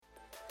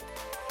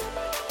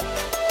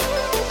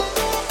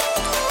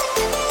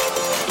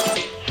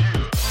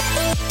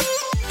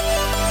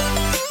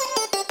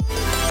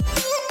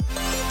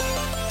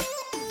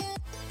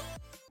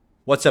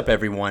What's up,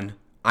 everyone?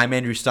 I'm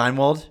Andrew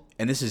Steinwald,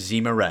 and this is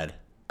Zima Red.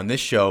 On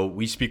this show,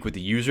 we speak with the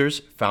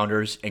users,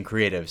 founders, and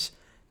creatives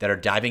that are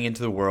diving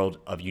into the world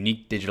of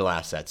unique digital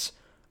assets,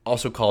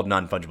 also called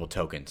non-fungible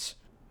tokens.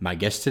 My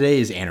guest today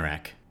is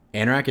Anorak.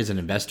 Anorak is an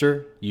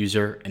investor,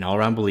 user, and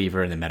all-around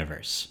believer in the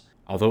metaverse.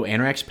 Although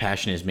Anorak's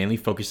passion is mainly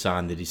focused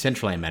on the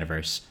Decentraland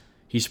metaverse,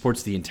 he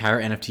supports the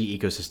entire NFT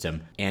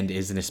ecosystem and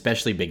is an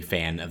especially big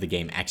fan of the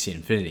game Axie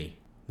Infinity.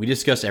 We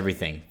discuss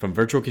everything from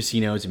virtual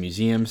casinos and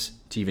museums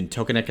to even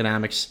token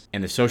economics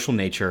and the social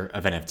nature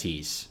of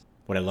NFTs.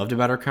 What I loved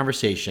about our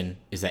conversation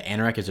is that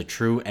Anorak is a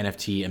true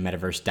NFT and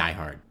metaverse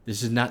diehard.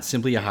 This is not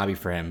simply a hobby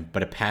for him,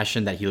 but a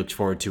passion that he looks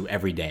forward to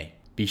every day.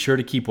 Be sure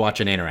to keep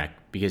watching Anorak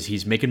because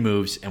he's making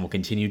moves and will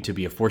continue to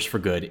be a force for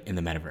good in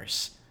the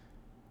metaverse.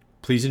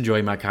 Please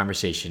enjoy my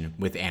conversation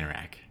with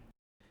Anorak.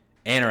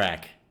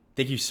 Anorak,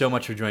 thank you so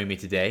much for joining me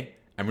today.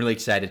 I'm really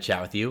excited to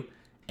chat with you.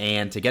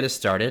 And to get us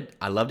started,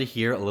 I'd love to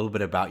hear a little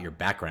bit about your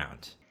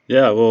background.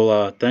 Yeah,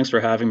 well, thanks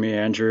for having me,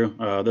 Andrew.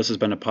 This has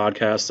been a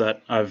podcast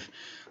that I've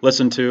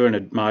listened to and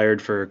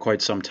admired for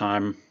quite some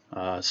time.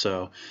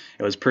 So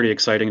it was pretty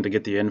exciting to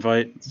get the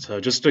invite. So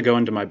just to go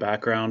into my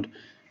background,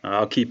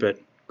 I'll keep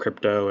it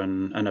crypto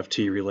and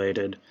NFT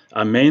related.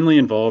 I'm mainly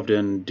involved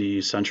in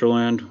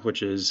Decentraland,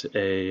 which is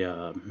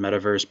a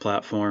metaverse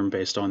platform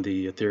based on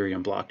the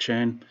Ethereum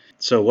blockchain.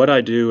 So what I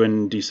do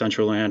in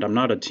Decentraland, I'm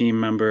not a team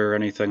member or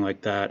anything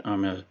like that.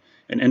 I'm an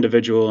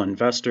individual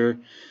investor,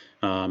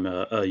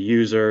 a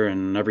user,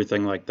 and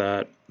everything like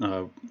that.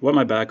 What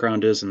my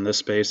background is in this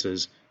space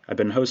is I've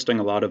been hosting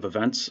a lot of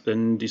events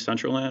in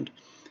Decentraland,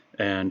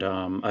 and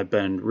I've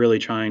been really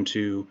trying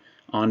to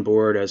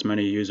onboard as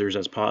many users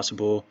as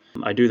possible.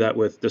 I do that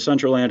with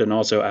Decentraland and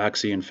also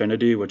Axie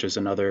Infinity, which is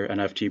another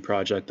NFT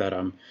project that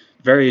I'm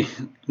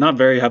not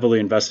very heavily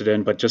invested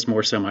in, but just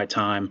more so my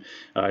time.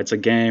 It's a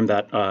game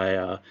that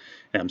I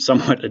am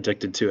somewhat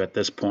addicted to at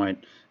this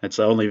point. It's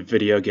the only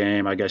video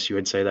game, I guess you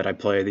would say, that I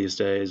play these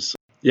days.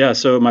 Yeah,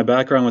 so my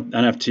background with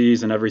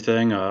NFTs and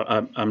everything,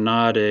 I'm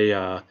not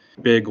a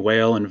big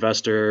whale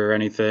investor or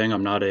anything.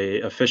 I'm not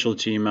a official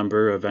team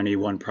member of any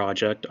one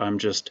project. I'm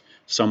just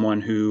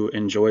someone who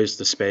enjoys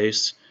the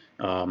space,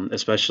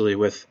 especially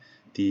with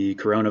the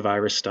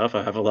coronavirus stuff.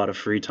 I have a lot of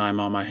free time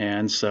on my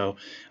hands, so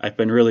I've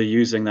been really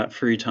using that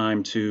free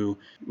time to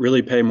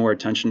really pay more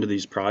attention to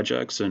these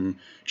projects and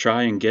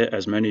try and get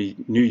as many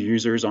new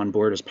users on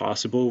board as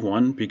possible.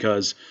 One,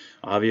 because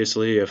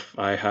obviously if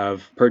I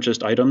have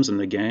purchased items in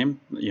the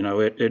game,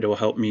 it'll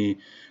help me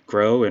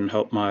grow and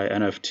help my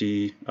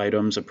NFT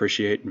items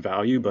appreciate in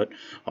value, but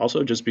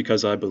also just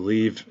because I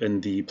believe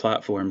in the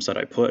platforms that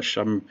I push.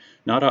 I'm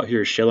not out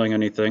here shilling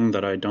anything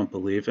that I don't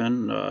believe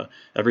in.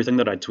 Everything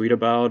that I tweet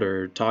about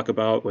or talk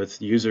about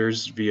with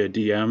users via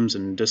DMs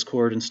and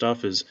Discord and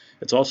stuff it's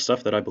all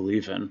stuff that I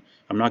believe in.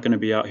 I'm not going to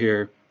be out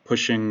here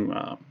pushing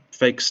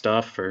fake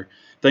stuff or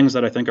things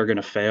that I think are going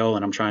to fail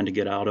and I'm trying to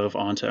get out of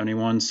onto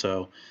anyone.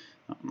 So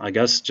I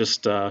guess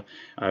just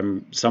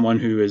I'm someone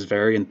who is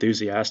very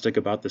enthusiastic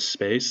about this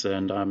space,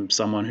 and I'm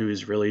someone who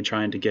is really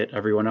trying to get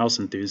everyone else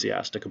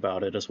enthusiastic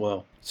about it as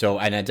well. So,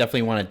 and I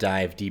definitely want to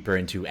dive deeper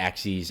into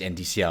Axies and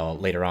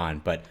DCL later on.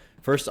 But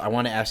first, I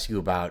want to ask you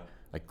about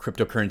like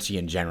cryptocurrency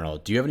in general.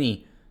 Do you have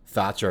any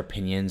thoughts or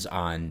opinions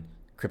on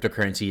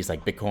cryptocurrencies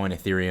like Bitcoin,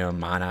 Ethereum,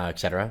 Mana,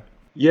 etc.?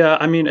 Yeah,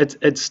 I mean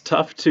it's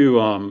tough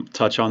to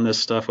touch on this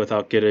stuff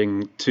without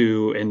getting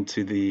too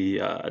into the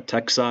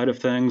tech side of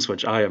things,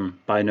 which I am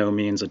by no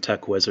means a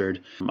tech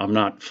wizard. I'm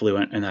not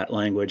fluent in that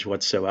language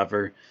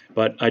whatsoever,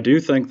 but I do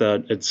think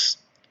that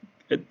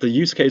the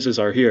use cases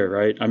are here,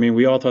 right? I mean,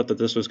 we all thought that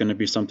this was going to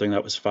be something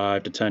that was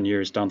 5 to 10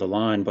 years down the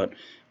line, but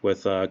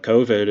with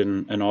COVID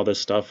and all this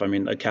stuff, I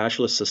mean, a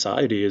cashless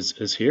society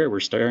is here.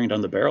 We're staring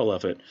down the barrel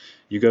of it.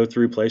 You go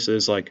through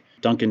places like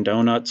Dunkin'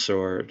 Donuts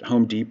or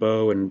Home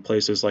Depot and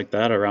places like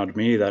that around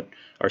me that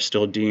are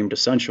still deemed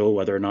essential,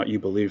 whether or not you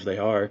believe they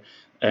are.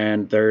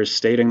 And they're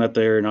stating that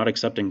they're not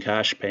accepting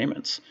cash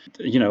payments.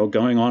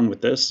 Going on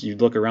with this, you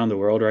look around the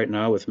world right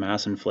now with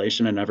mass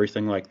inflation and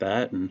everything like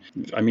that. And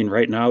I mean,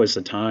 right now is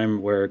the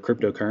time where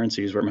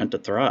cryptocurrencies were meant to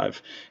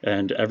thrive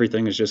and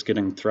everything is just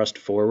getting thrust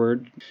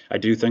forward. I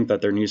do think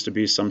that there needs to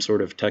be some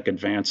sort of tech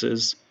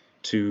advances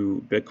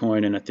to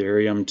Bitcoin and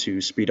Ethereum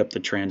to speed up the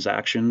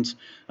transactions.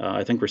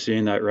 I think we're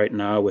seeing that right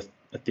now with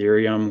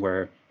Ethereum,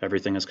 where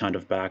everything is kind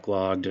of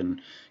backlogged and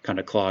kind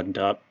of clogged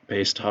up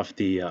based off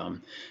the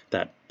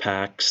that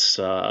PAX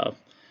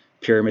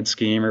pyramid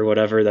scheme or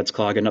whatever that's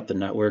clogging up the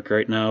network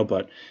right now.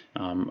 But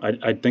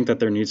I think that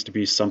there needs to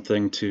be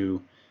something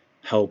to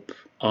help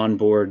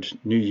onboard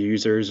new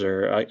users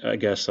or I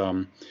guess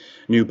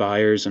new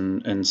buyers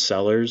and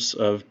sellers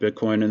of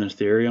Bitcoin and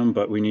Ethereum.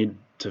 But we need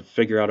to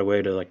figure out a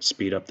way to like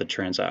speed up the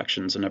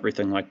transactions and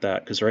everything like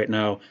that. Because right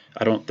now,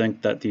 I don't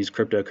think that these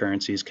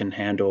cryptocurrencies can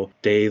handle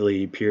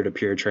daily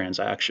peer-to-peer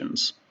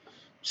transactions.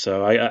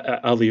 So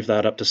I'll leave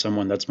that up to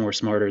someone that's more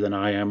smarter than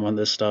I am on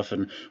this stuff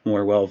and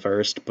more well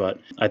versed. But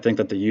I think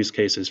that the use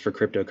cases for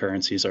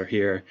cryptocurrencies are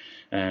here,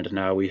 and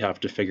now we have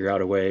to figure out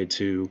a way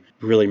to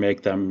really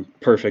make them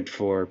perfect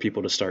for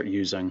people to start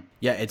using.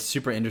 Yeah, it's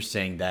super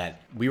interesting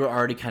that we were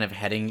already kind of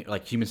heading,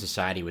 like human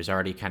society was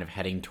already kind of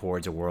heading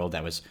towards a world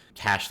that was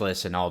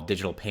cashless and all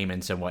digital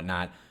payments and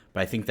whatnot.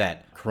 But I think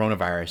that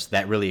coronavirus,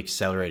 that really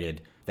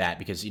accelerated that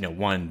because,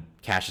 one,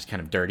 cash is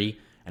kind of dirty.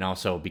 And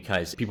also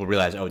because people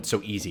realize, oh, it's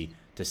so easy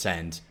to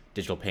send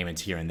digital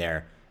payments here and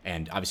there.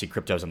 And obviously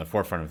crypto's on the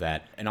forefront of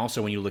that. And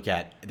also when you look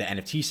at the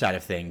NFT side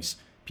of things,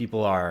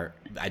 people are,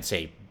 I'd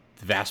say,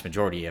 the vast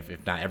majority,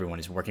 if not everyone,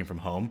 is working from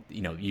home,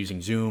 using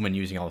Zoom and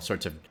using all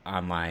sorts of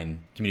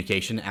online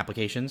communication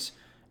applications.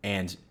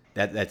 And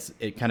that's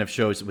it kind of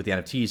shows with the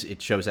NFTs,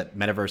 it shows that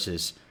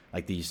metaverses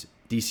like these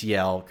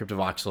DCL, crypto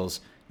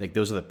voxels, like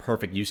those are the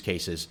perfect use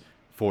cases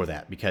for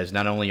that because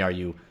not only are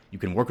you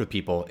can work with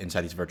people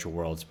inside these virtual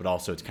worlds, but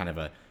also it's kind of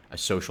a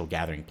social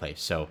gathering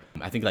place. So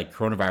I think like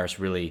coronavirus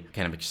really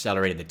kind of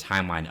accelerated the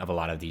timeline of a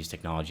lot of these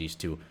technologies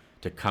to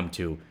come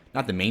to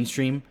not the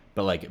mainstream,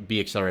 but like be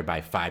accelerated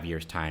by 5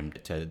 years time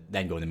to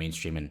then go in the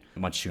mainstream and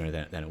much sooner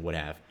than it would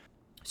have.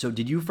 So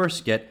did you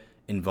first get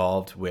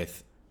involved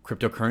with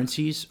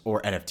cryptocurrencies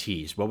or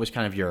NFTs? What was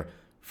kind of your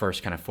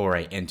first kind of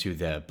foray into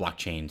the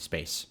blockchain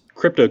space?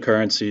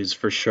 Cryptocurrencies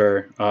for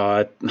sure.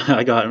 I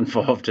got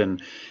involved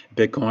in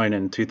Bitcoin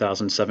in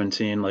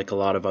 2017, like a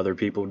lot of other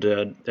people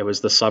did. It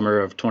was the summer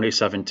of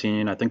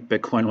 2017. I think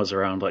Bitcoin was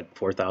around like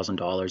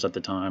 $4,000 at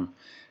the time.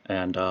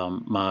 And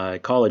my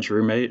college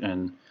roommate,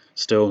 and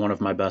still one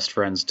of my best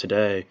friends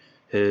today,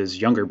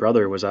 his younger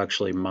brother was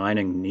actually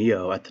mining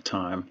Neo at the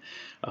time,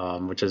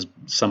 which has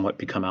somewhat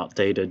become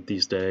outdated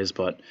these days.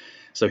 But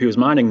so he was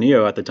mining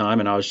Neo at the time,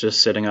 and I was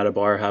just sitting at a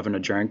bar having a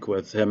drink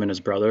with him and his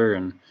brother,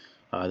 and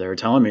they were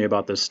telling me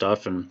about this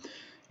stuff, and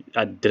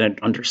I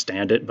didn't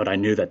understand it, but I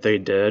knew that they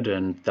did,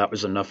 and that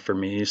was enough for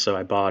me. So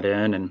I bought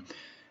in,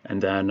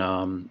 and then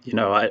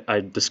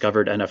I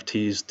discovered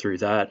NFTs through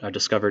that. I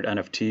discovered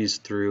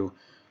NFTs through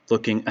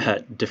looking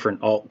at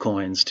different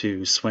altcoins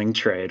to swing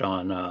trade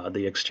on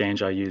the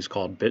exchange I use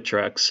called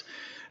Bittrex,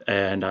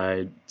 and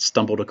I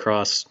stumbled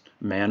across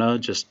Mana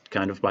just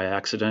kind of by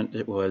accident.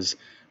 It was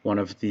one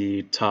of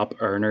the top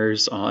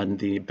earners on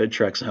the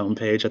Bittrex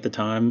homepage at the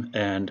time,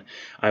 and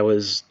I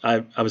was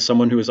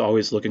someone who was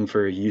always looking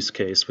for a use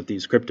case with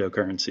these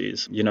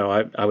cryptocurrencies.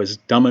 I was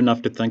dumb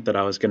enough to think that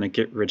I was going to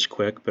get rich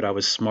quick, but I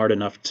was smart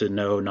enough to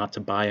know not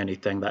to buy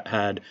anything that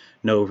had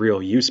no real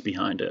use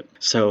behind it.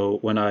 So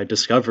when I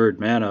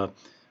discovered Mana,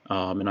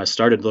 and I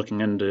started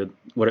looking into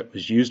what it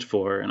was used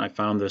for, and I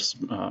found this,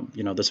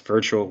 this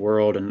virtual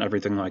world and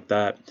everything like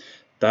that.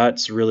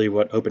 That's really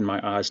what opened my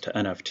eyes to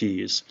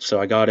NFTs.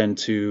 So I got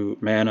into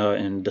Mana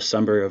in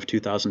December of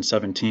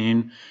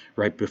 2017,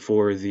 right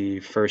before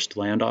the first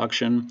land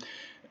auction.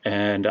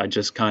 And I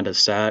just kind of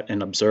sat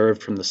and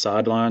observed from the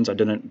sidelines. I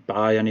didn't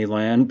buy any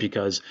land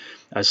because,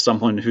 as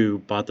someone who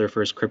bought their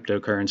first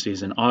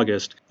cryptocurrencies in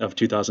August of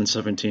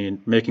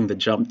 2017, making the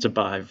jump to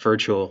buy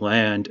virtual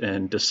land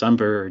in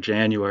December or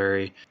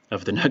January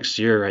of the next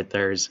year right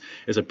there is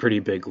a pretty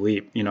big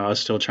leap. I was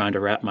still trying to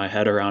wrap my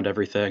head around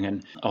everything.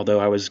 And although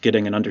I was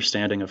getting an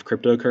understanding of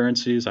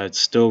cryptocurrencies, I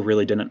still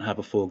really didn't have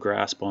a full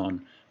grasp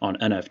on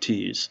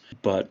NFTs.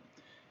 But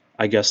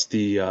I guess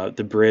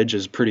the bridge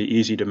is pretty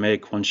easy to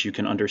make once you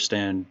can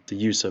understand the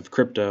use of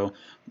crypto.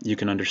 You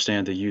can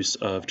understand the use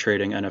of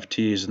trading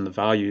NFTs and the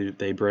value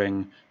they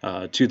bring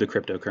to the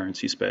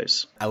cryptocurrency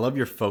space. I love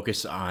your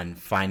focus on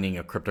finding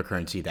a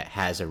cryptocurrency that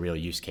has a real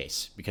use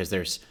case because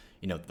there's,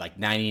 like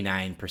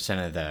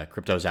 99% of the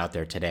cryptos out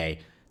there today,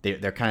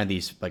 they're kind of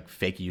these like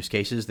fake use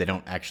cases. They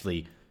don't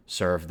actually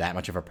serve that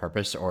much of a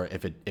purpose, or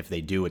if they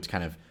do, it's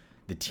kind of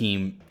the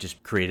team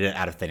just created it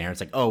out of thin air.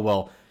 It's like, oh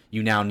well,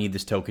 you now need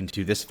this token to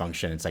do this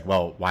function. It's like,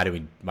 well, why do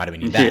we need that? Yeah,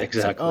 It's like,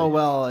 exactly. oh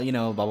well,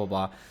 blah blah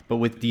blah. But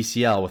with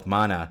DCL, with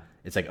Mana,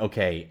 it's like,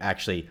 okay,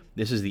 actually,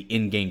 this is the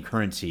in-game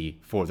currency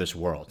for this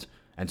world.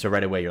 And so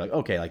right away you're like,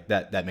 okay, like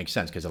that makes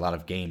sense because a lot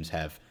of games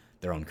have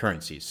their own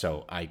currencies.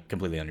 So I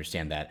completely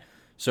understand that.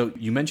 So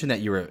you mentioned that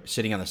you were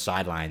sitting on the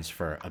sidelines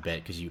for a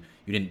bit because you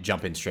didn't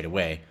jump in straight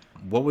away.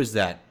 What was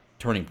that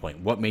turning point?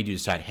 What made you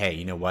decide, hey,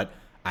 you know what?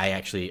 I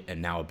actually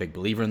am now a big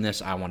believer in this.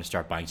 I want to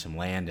start buying some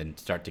land and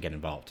start to get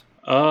involved.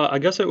 I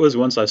guess it was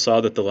once I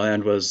saw that the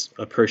land was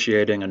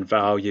appreciating in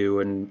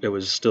value and it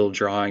was still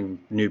drawing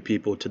new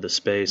people to the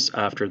space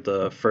after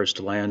the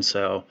first land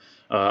sale.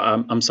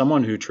 I'm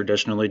someone who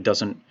traditionally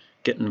doesn't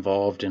get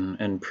involved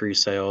in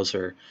pre-sales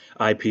or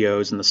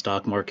IPOs in the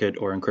stock market,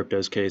 or in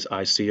crypto's case,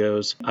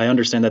 ICOs. I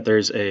understand that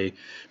there's a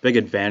big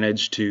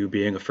advantage to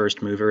being a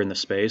first mover in the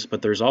space,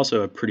 but there's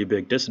also a pretty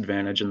big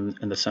disadvantage in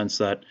the sense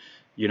that,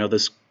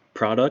 this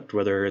product,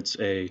 whether it's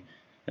a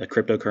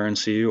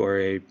cryptocurrency or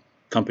a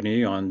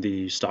company on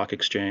the stock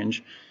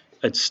exchange,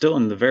 it's still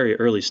in the very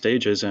early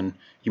stages, and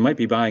you might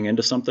be buying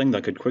into something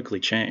that could quickly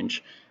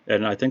change.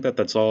 And I think that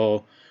that's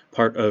all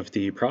part of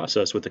the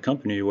process with the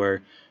company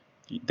where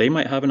they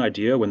might have an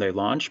idea when they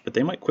launch, but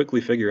they might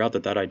quickly figure out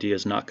that that idea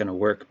is not going to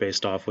work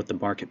based off what the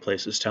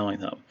marketplace is telling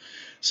them.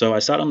 So I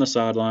sat on the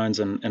sidelines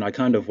and I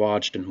kind of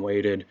watched and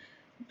waited,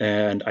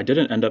 and I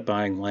didn't end up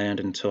buying land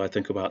until I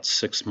think about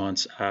 6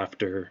 months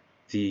after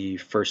the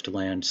first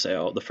land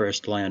sale, the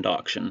first land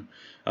auction.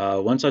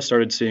 Once I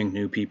started seeing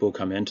new people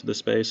come into the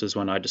space is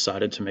when I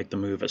decided to make the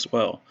move as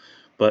well.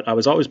 But I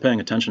was always paying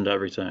attention to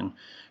everything.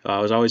 I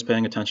was always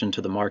paying attention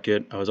to the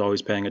market. I was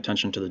always paying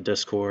attention to the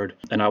Discord.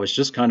 And I was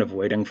just kind of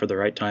waiting for the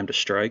right time to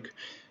strike.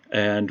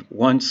 And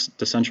once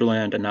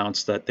Decentraland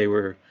announced that they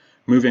were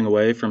moving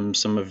away from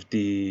some of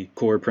the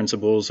core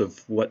principles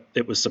of what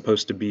it was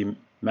supposed to be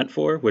meant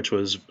for, which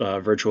was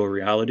virtual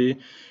reality,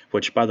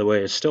 which, by the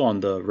way, is still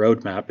on the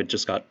roadmap. It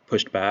just got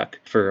pushed back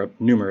for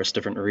numerous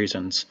different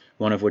reasons,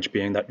 one of which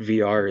being that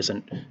VR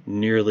isn't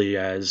nearly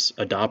as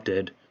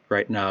adopted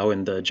right now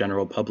in the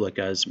general public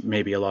as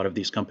maybe a lot of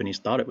these companies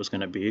thought it was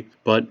going to be.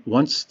 But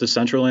once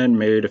Decentraland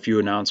made a few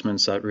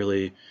announcements that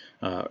really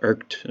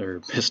irked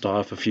or pissed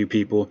off a few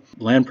people,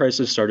 land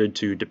prices started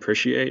to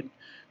depreciate.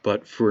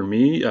 But for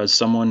me, as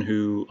someone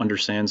who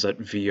understands that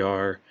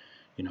VR,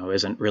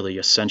 isn't really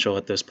essential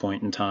at this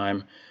point in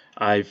time,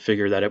 I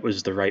figured that it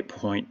was the right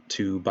point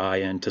to buy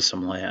into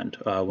some land.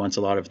 Once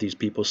a lot of these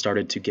people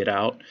started to get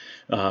out,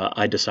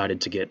 I decided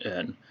to get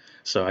in.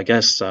 So I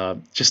guess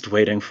just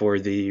waiting for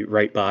the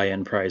right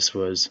buy-in price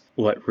was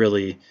what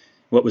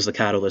was the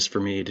catalyst for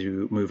me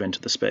to move into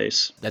the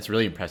space. That's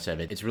really impressive.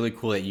 It's really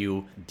cool that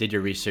you did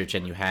your research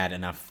and you had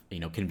enough,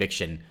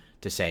 conviction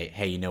to say,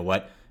 hey, you know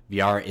what?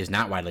 VR is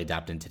not widely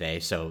adopted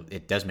today, so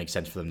it does make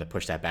sense for them to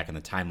push that back in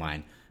the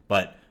timeline.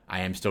 But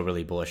I am still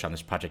really bullish on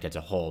this project as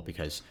a whole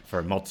because for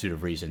a multitude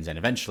of reasons, and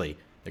eventually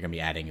they're going to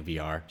be adding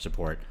VR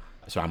support.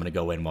 So I'm going to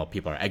go in while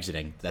people are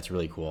exiting. That's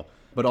really cool.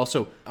 But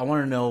also, I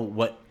want to know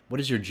what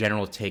is your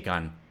general take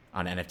on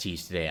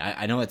NFTs today?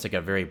 I know that's like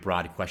a very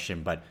broad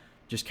question, but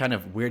just kind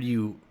of where do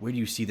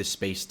you see the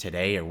space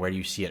today, or where do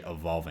you see it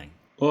evolving?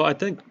 Well, I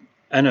think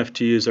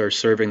NFTs are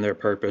serving their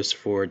purpose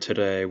for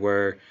today,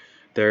 where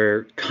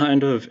they're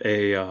kind of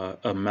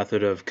a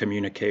method of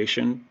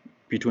communication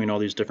between all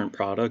these different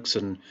products.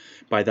 And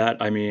by that,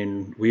 I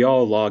mean, we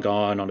all log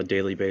on a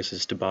daily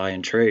basis to buy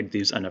and trade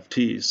these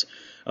NFTs.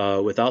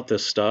 Without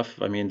this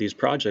stuff, I mean, these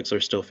projects are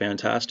still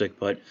fantastic,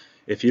 but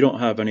if you don't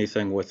have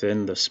anything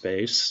within the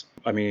space,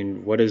 I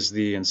mean, what is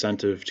the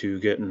incentive to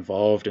get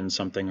involved in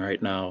something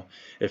right now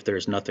if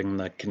there's nothing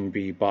that can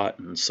be bought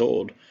and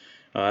sold?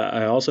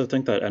 I also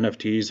think that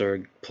NFTs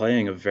are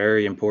playing a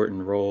very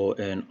important role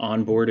in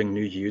onboarding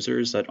new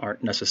users that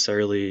aren't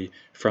necessarily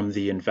from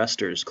the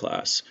investors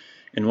class.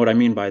 And what I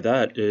mean by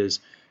that is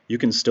you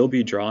can still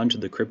be drawn to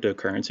the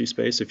cryptocurrency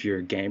space if you're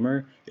a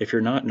gamer, if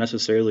you're not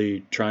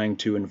necessarily trying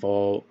to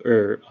involve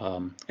or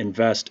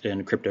invest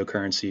in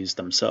cryptocurrencies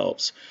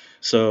themselves.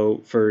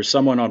 So for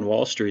someone on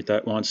Wall Street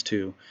that wants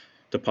to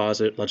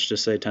deposit, let's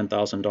just say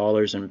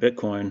 $10,000 in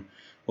Bitcoin,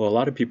 well, a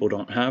lot of people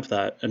don't have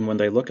that. And when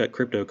they look at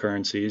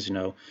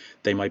cryptocurrencies,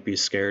 they might be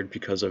scared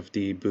because of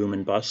the boom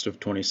and bust of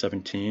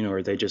 2017,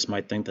 or they just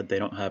might think that they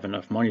don't have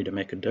enough money to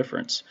make a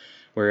difference.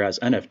 Whereas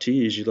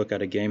NFTs, you look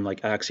at a game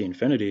like Axie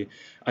Infinity,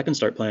 I can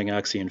start playing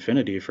Axie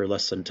Infinity for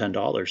less than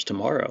 $10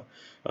 tomorrow.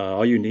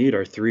 All you need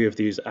are 3 of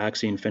these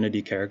Axie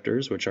Infinity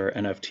characters, which are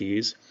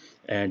NFTs,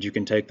 and you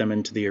can take them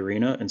into the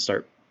arena and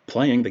start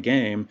playing the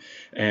game,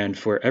 and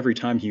for every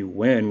time you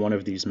win one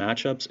of these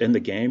matchups in the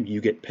game, you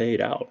get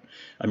paid out.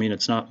 I mean,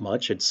 it's not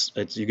much. It's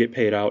you get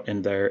paid out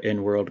in their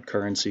in-world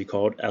currency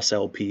called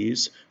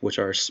SLPs, which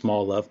are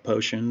small love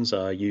potions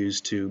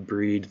used to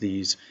breed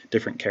these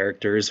different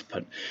characters.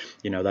 But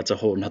that's a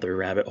whole nother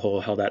rabbit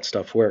hole how that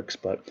stuff works.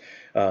 But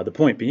the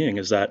point being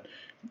is that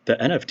the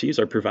NFTs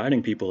are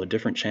providing people a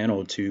different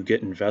channel to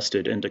get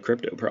invested into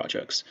crypto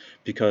projects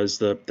because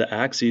the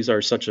Axies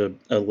are such a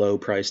low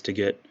price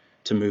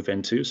to move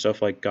into,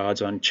 stuff like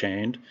Gods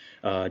Unchained,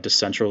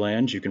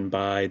 Decentraland. You can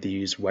buy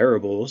these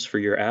wearables for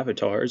your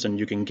avatars and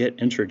you can get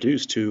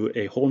introduced to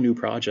a whole new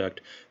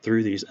project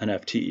through these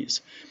NFTs.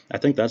 I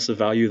think that's the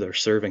value they're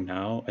serving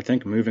now. I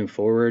think moving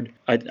forward,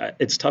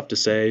 it's tough to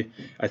say.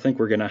 I think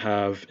we're going to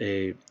have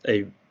a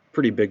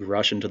pretty big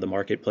rush into the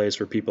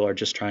marketplace where people are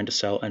just trying to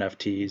sell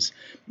NFTs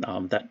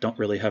that don't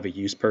really have a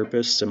use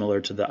purpose,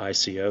 similar to the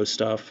ICO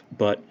stuff.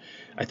 But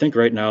I think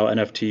right now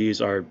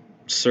NFTs are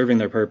serving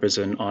their purpose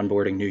in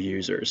onboarding new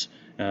users.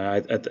 I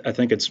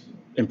think it's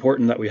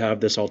important that we have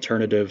this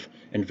alternative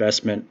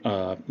investment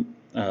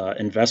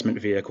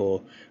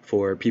vehicle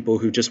for people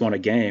who just want a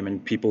game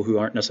and people who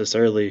aren't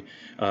necessarily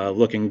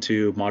looking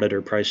to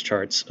monitor price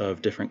charts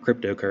of different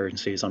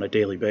cryptocurrencies on a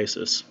daily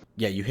basis.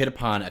 Yeah, you hit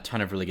upon a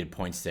ton of really good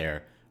points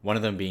there. One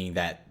of them being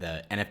that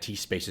the NFT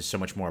space is so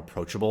much more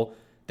approachable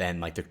than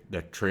like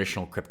the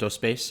traditional crypto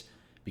space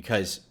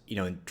because,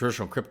 in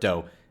traditional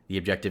crypto, the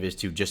objective is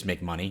to just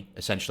make money,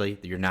 essentially.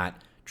 You're not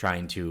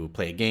trying to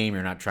play a game.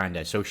 You're not trying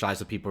to socialize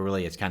with people,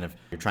 really. It's kind of,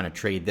 you're trying to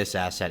trade this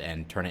asset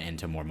and turn it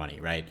into more money,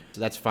 right?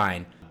 So that's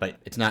fine, but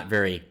it's not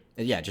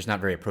just not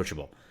very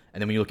approachable.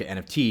 And then when you look at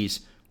NFTs,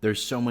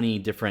 there's so many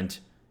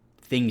different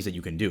things that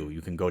you can do.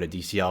 You can go to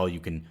DCL, you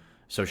can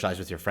socialize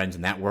with your friends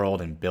in that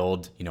world and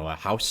build, a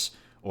house,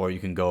 or you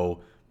can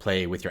go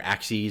play with your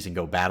axes and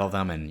go battle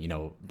them and,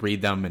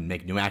 breed them and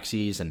make new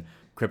axes. And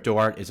crypto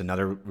art is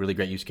another really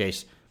great use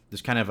case.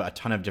 There's kind of a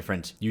ton of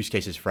different use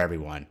cases for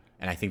everyone.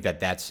 And I think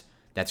that that's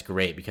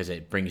great because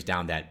it brings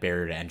down that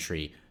barrier to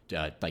entry,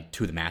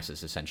 to the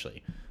masses,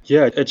 essentially.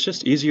 Yeah, it's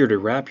just easier to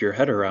wrap your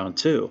head around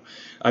too.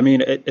 I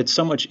mean, it's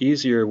so much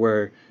easier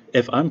where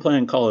if I'm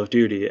playing Call of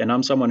Duty and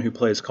I'm someone who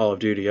plays Call of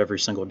Duty every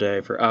single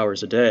day for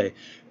hours a day,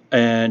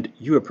 and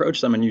you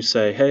approach them and you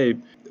say, "Hey,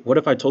 what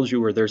if I told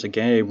you where there's a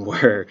game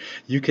where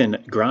you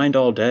can grind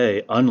all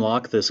day,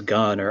 unlock this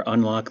gun or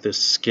unlock this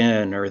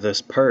skin or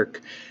this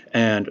perk,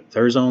 and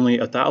there's only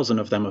 1,000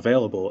 of them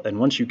available, and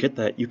once you get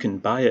that, you can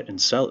buy it and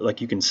sell it, like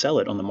you can sell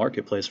it on the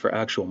marketplace for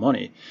actual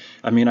money."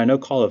 I mean, I know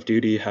Call of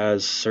Duty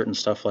has certain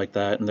stuff like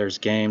that, and there's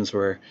games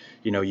where,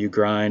 you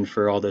grind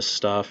for all this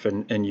stuff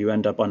and you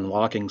end up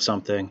unlocking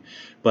something,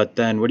 but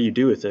then what do you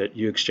do with it?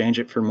 You exchange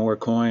it for more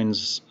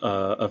coins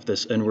of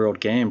this in-world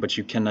game, but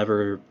you can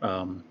never,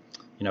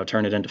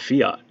 turn it into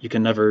fiat. You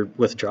can never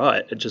withdraw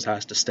it. It just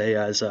has to stay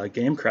as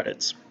game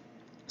credits.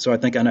 So I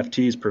think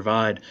NFTs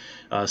provide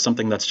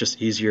something that's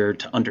just easier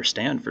to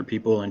understand for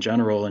people in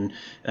general,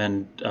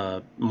 and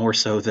more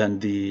so than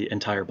the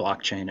entire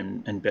blockchain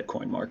and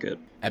Bitcoin market.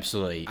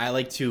 Absolutely. I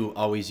like to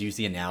always use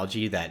the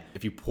analogy that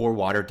if you pour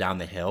water down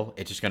the hill,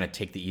 it's just going to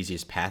take the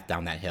easiest path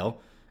down that hill.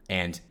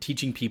 And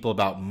teaching people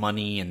about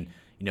money and,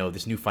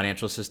 this new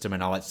financial system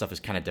and all that stuff is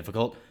kind of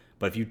difficult.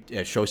 But if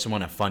you show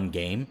someone a fun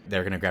game,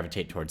 they're going to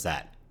gravitate towards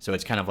that. So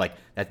it's kind of like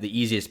that the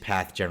easiest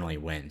path generally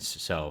wins.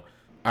 So,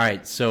 all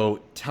right.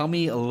 So tell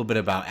me a little bit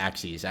about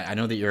Axes. I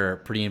know that you're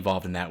pretty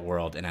involved in that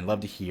world, and I'd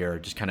love to hear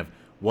just kind of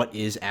what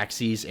is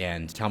Axes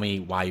and tell me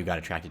why you got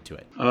attracted to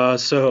it.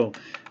 So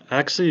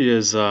Axie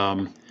is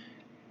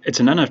it's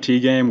an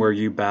NFT game where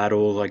you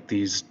battle like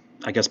these,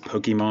 I guess,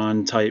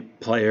 Pokemon type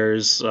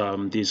players,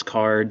 these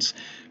cards.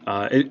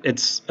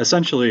 It's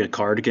essentially a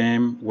card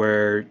game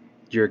where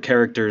your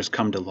characters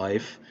come to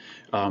life.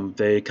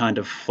 They kind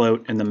of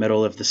float in the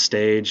middle of the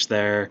stage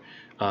there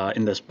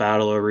in this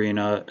battle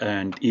arena,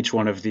 and each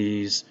one of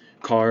these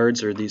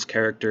cards or these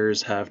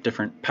characters have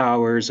different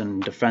powers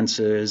and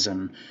defenses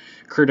and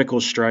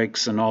critical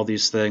strikes and all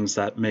these things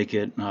that make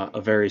it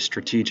a very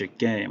strategic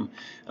game.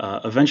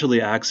 Eventually,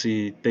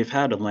 Axie, they've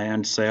had a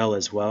land sale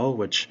as well,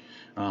 which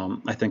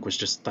I think was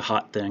just the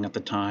hot thing at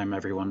the time.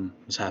 Everyone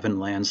was having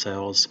land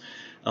sales.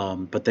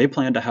 But they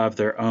plan to have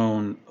their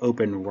own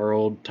open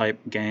world type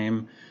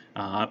game.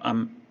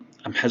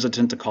 I'm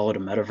hesitant to call it a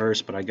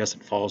metaverse, but I guess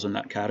it falls in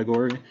that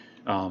category.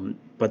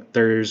 But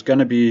there's going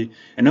to be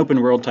an open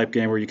world type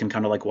game where you can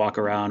kind of like walk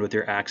around with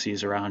your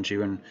axes around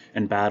you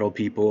and battle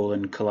people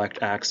and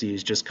collect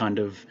axes, just kind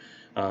of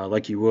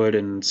like you would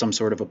in some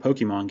sort of a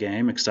Pokemon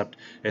game, except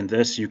in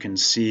this you can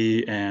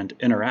see and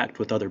interact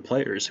with other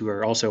players who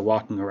are also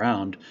walking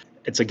around.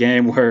 It's a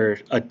game where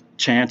a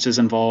chance is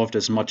involved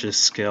as much as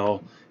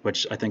skill,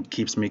 which I think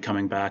keeps me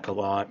coming back a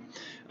lot.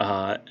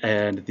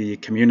 And the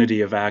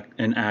community in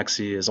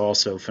Axie is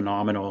also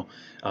phenomenal.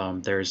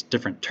 There's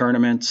different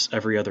tournaments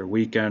every other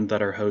weekend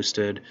that are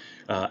hosted.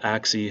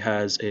 Axie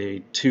has a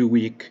 2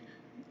 week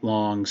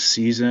long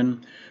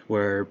season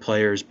where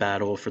players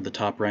battle for the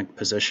top ranked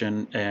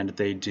position, and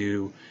they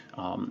do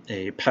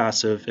a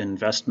passive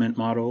investment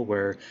model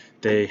where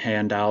they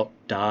hand out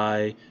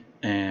Dai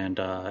and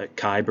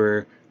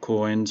Kyber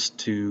coins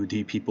to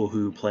the people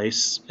who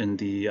place in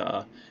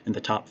the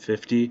top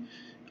 50.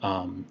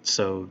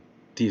 So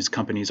these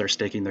companies are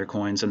staking their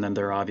coins, and then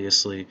they're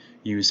obviously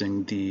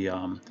using the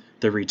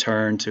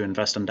return to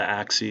invest into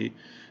Axie.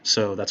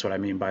 So that's what I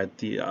mean by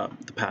the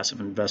passive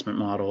investment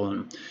model.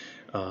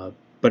 And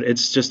but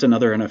it's just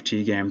another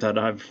NFT game that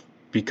I've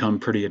become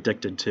pretty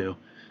addicted to.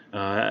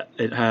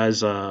 It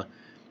has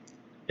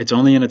it's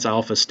only in its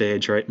alpha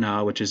stage right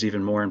now, which is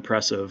even more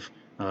impressive.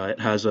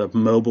 It has a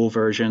mobile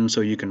version,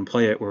 so you can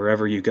play it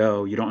wherever you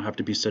go. You don't have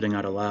to be sitting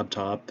at a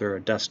laptop or a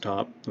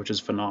desktop, which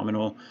is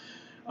phenomenal.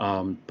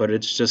 But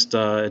it's just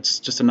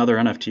another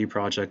NFT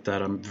project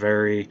that I'm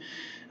very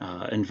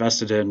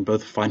invested in,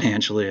 both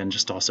financially and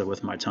just also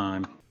with my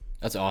time.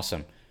 That's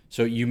awesome.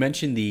 So you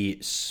mentioned the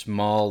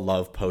small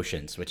love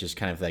potions, which is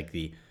kind of like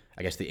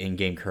I guess, the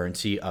in-game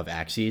currency of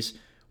Axes.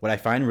 What I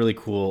find really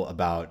cool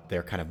about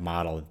their kind of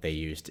model that they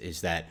used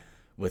is that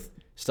with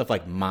stuff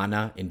like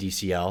mana in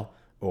DCL,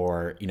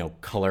 or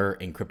color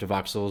in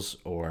cryptovoxels,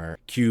 or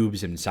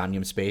cubes in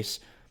Somnium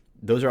Space,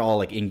 those are all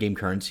like in-game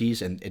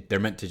currencies, and they're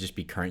meant to just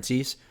be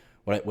currencies.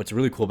 What's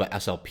really cool about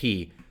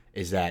SLP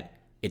is that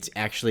it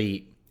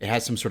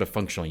has some sort of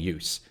functional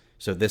use.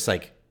 So this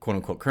like quote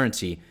unquote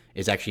currency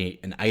is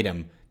actually an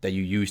item that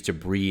you use to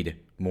breed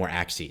more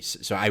axes.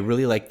 So I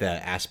really like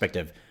the aspect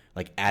of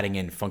like adding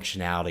in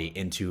functionality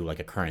into like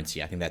a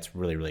currency. I think that's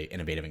really, really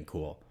innovative and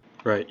cool.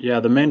 Right. Yeah.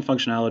 The main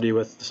functionality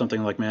with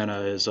something like mana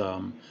is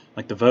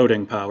like the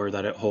voting power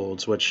that it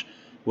holds, which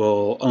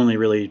will only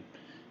really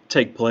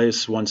take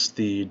place once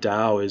the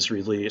DAO is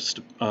released.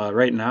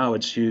 Right now,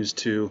 it's used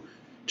to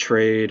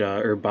trade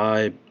or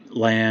buy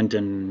land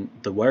and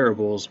the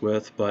wearables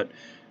with, but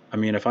I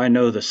mean, if I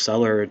know the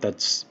seller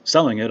that's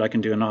selling it, I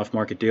can do an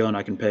off-market deal and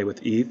I can pay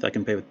with ETH, I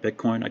can pay with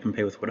Bitcoin, I can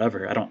pay with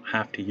whatever. I don't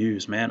have to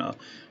use Mana.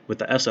 With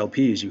the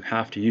SLPs, you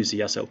have to use the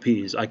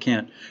SLPs. I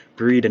can't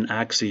breed an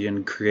Axie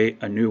and create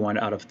a new one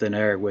out of thin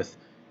air with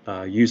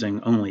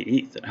using only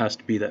ETH. It has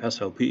to be the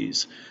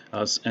SLPs.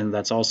 And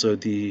that's also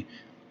the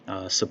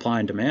supply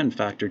and demand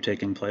factor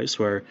taking place,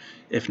 where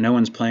if no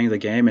one's playing the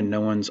game and no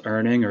one's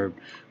earning or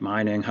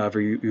mining, however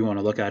you want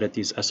to look at it,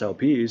 these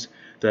SLPs,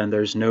 then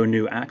there's no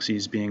new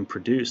Axies being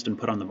produced and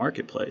put on the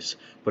marketplace.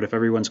 But if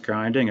everyone's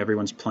grinding,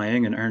 everyone's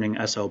playing and earning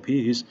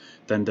SLPs,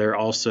 then they're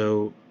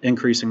also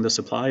increasing the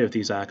supply of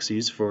these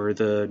Axies for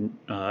the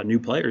new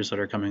players that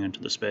are coming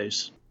into the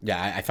space.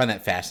 Yeah, I find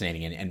that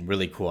fascinating and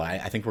really cool.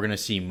 I think we're going to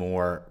see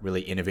more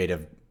really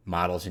innovative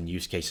models and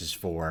use cases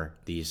for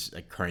these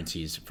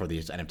currencies for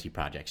these NFT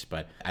projects.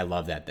 But I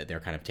love that they're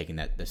kind of taking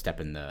the step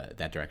in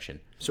that direction.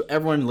 So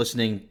everyone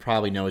listening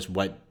probably knows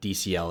what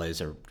DCL is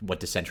or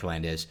what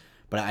Decentraland is.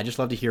 But I just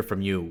love to hear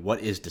from you.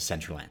 What is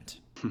Decentraland?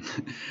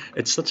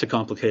 It's such a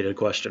complicated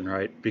question,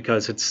 right?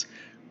 Because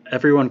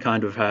everyone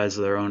kind of has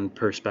their own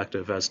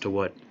perspective as to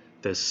what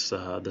this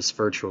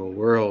virtual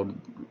world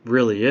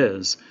really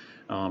is.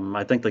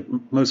 I think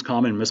the most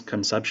common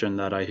misconception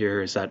that I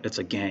hear is that it's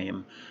a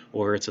game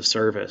or it's a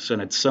service,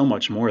 and it's so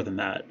much more than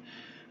that.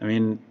 I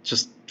mean,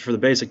 just for the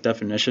basic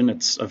definition,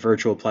 it's a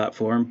virtual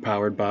platform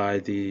powered by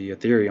the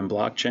Ethereum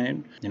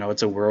blockchain.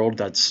 It's a world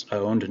that's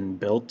owned and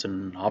built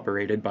and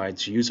operated by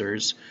its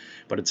users,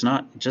 but it's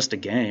not just a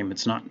game.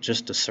 It's not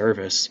just a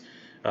service.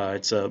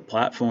 It's a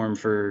platform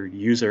for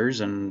users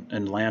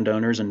and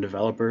landowners and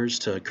developers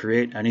to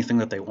create anything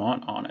that they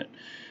want on it.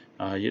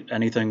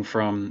 Anything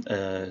from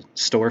a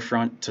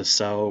storefront to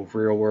sell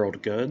real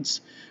world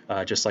goods,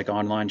 just like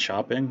online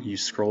shopping. You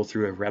scroll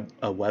through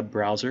a web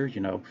browser.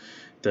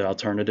 The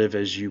alternative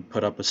is you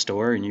put up a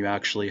store and you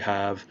actually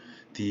have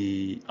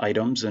the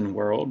items in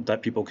world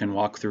that people can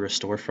walk through a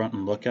storefront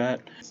and look at.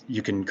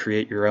 You can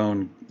create your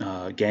own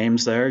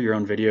games there, your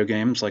own video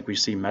games, like we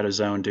see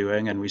MetaZone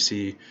doing, and we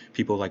see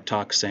people like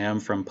Talk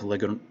Sam from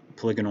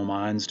Polygonal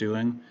Minds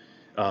doing.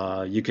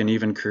 You can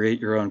even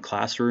create your own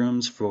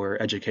classrooms for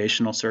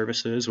educational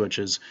services, which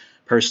is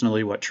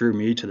personally what drew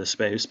me to the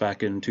space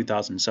back in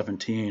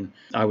 2017.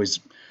 I was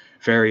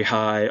very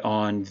high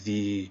on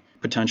the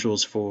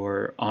potentials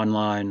for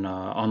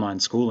online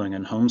schooling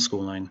and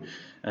homeschooling,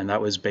 and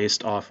that was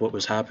based off what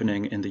was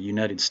happening in the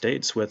United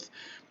States.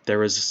 There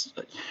was,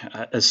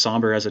 as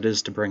somber as it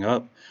is to bring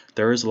up,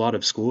 there was a lot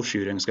of school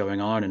shootings going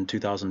on in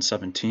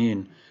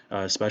 2017,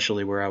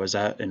 especially where I was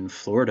at in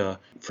Florida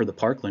for the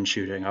Parkland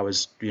shooting. I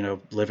was,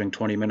 living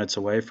 20 minutes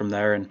away from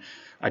there, and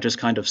I just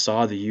kind of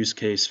saw the use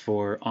case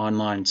for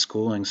online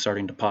schooling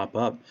starting to pop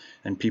up,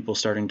 and people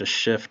starting to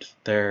shift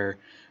their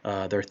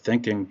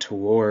thinking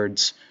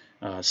towards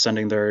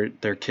sending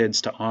their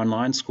kids to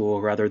online school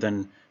rather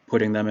than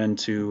putting them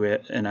into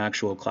an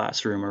actual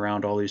classroom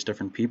around all these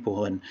different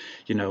people. And,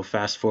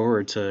 fast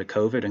forward to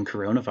COVID and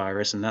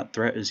coronavirus, and that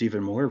threat is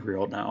even more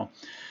real now.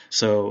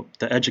 So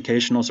the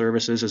educational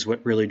services is what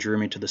really drew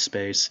me to the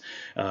space.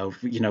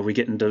 We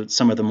get into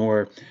some of the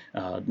more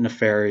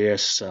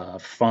nefarious,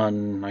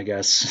 fun, I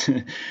guess,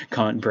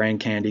 brain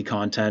candy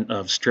content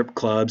of strip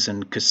clubs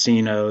and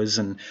casinos,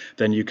 and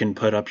then you can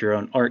put up your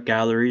own art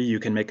gallery. You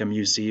can make a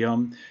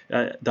museum.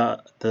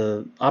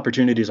 The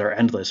opportunities are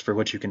endless for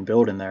what you can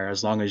build in there,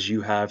 as long as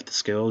you have the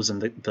skills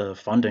and the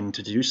funding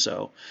to do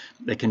so.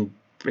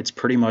 It's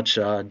pretty much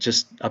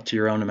just up to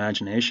your own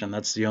imagination.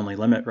 That's the only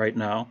limit right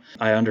now.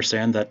 I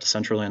understand that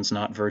Decentraland's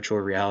not virtual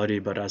reality,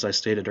 but as I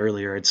stated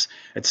earlier, it's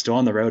still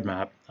on the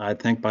roadmap. I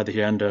think by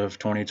the end of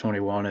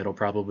 2021, it'll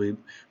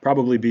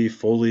probably be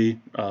fully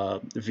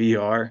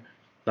VR.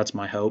 That's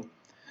my hope.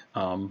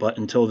 But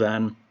until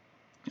then,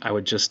 I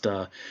would just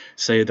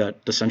say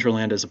that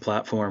Decentraland is a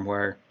platform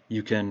where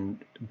you can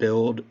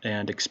build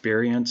and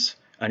experience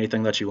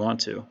anything that you want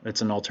to.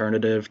 It's an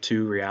alternative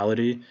to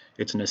reality.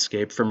 It's an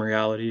escape from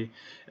reality.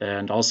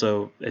 And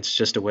also, it's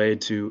just a way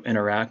to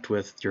interact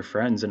with your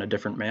friends in a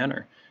different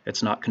manner.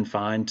 It's not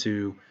confined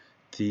to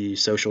the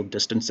social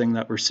distancing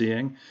that we're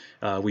seeing.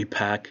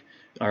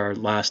 Our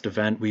last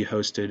event, we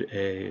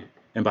hosted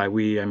and by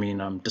we, I mean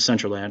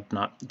Decentraland,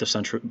 not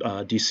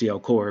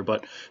DCL Core,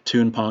 but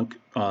Toonpunk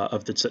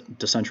of the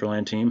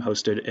Decentraland team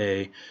hosted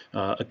a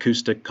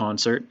acoustic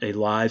concert, a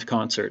live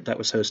concert that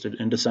was hosted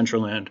in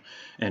Decentraland,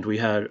 and we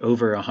had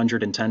over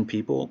 110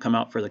 people come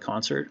out for the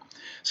concert.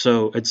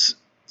 So it's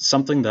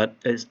something that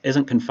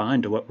isn't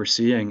confined to what we're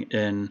seeing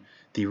in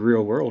the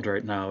real world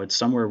right now. It's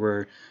somewhere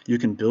where you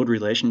can build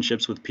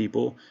relationships with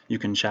people, you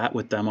can chat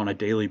with them on a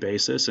daily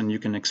basis, and you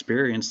can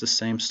experience the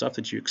same stuff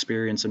that you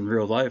experience in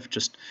real life,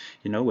 just,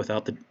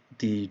 without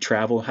the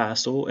travel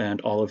hassle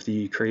and all of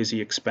the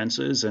crazy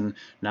expenses, and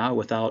now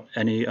without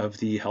any of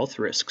the health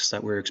risks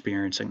that we're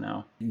experiencing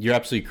now. You're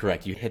absolutely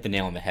correct. You hit the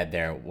nail on the head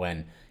there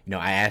when,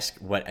 I ask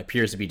what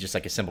appears to be just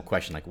like a simple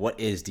question, like what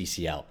is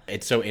DCL?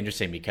 It's so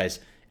interesting because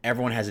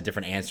everyone has a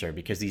different answer,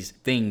 because these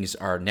things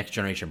are next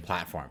generation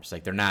platforms.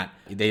 Like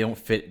they don't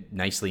fit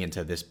nicely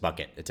into this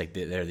bucket. It's like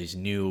they're these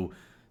new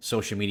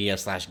social media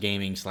slash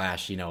gaming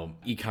slash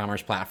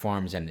e-commerce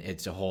platforms, and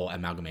it's a whole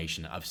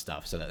amalgamation of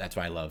stuff. So that's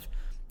why I love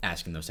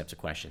asking those types of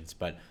questions.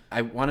 But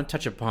I want to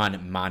touch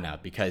upon mana,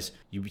 because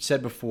you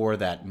said before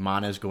that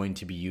mana is going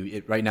to be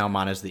used right now.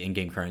 Mana is the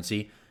in-game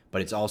currency,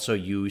 but it's also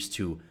used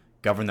to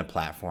govern the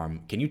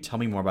platform. Can you tell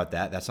me more about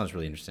that? That sounds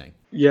really interesting.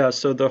 Yeah,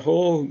 so the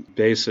whole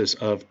basis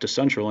of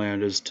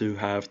Decentraland is to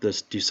have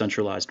this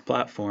decentralized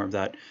platform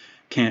that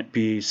can't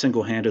be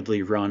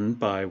single-handedly run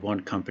by one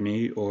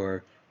company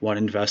or one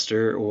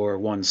investor or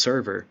one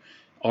server.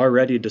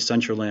 Already,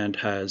 Decentraland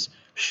has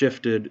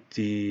shifted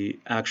the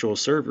actual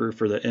server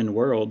for the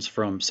in-worlds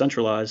from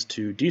centralized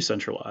to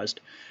decentralized.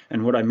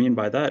 And what I mean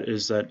by that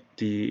is that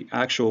the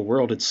actual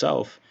world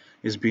itself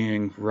is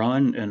being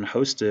run and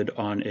hosted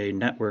on a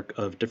network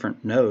of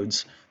different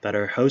nodes that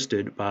are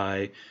hosted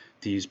by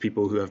these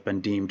people who have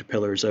been deemed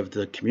pillars of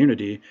the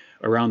community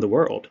around the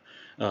world.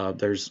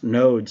 There's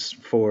nodes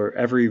for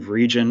every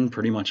region,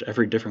 pretty much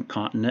every different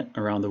continent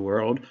around the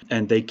world,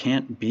 and they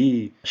can't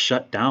be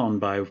shut down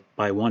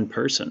by one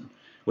person,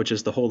 which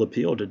is the whole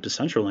appeal to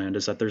Decentraland,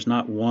 is that there's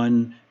not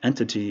one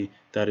entity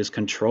that is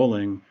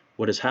controlling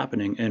what is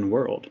happening in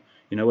world.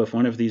 If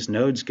one of these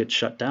nodes gets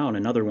shut down,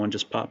 another one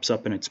just pops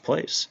up in its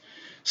place.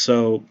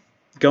 So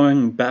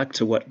going back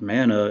to what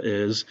mana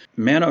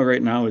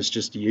right now is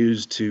just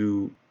used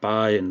to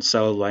buy and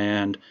sell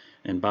land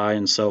and buy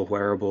and sell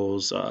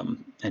wearables,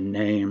 and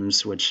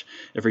names, which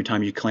every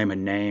time you claim a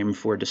name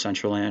for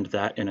Decentraland,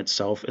 that in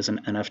itself is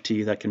an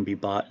NFT that can be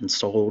bought and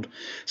sold.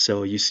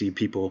 So you see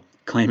people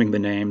claiming the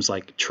names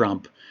like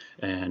Trump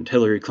and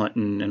Hillary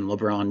Clinton and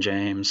LeBron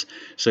James.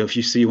 So if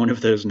you see one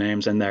of those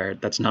names in there,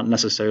 that's not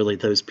necessarily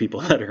those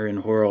people that are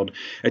in World.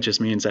 It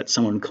just means that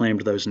someone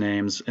claimed those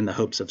names in the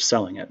hopes of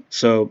selling it.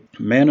 So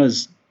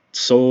Mana's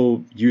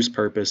sole use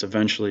purpose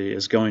eventually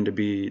is going to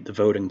be the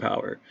voting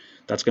power.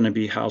 That's going to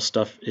be how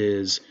stuff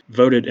is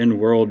voted in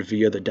world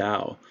via the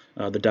DAO.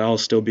 The DAO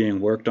is still being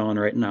worked on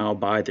right now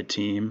by the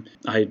team.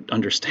 I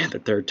understand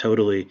that they're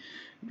totally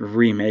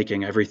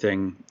remaking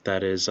everything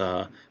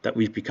that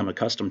we've become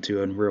accustomed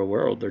to in real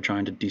world. They're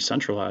trying to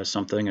decentralize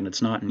something, and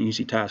it's not an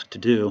easy task to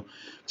do.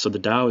 So the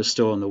DAO is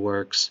still in the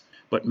works,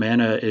 but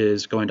Mana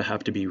is going to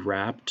have to be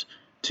wrapped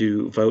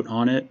to vote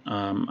on it.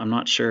 I'm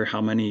not sure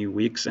how many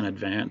weeks in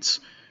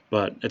advance,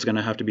 but it's going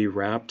to have to be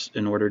wrapped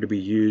in order to be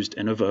used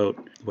in a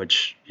vote,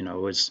 which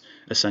is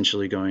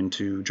essentially going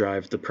to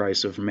drive the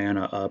price of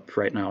Mana up.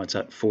 Right now it's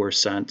at 4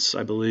 cents,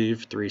 I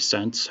believe, 3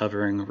 cents,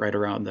 hovering right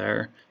around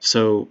there.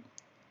 So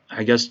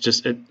I guess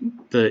the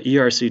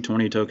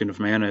ERC20 token of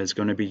Mana is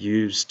going to be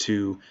used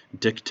to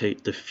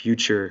dictate the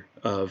future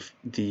of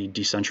the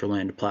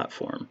Decentraland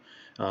platform.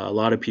 A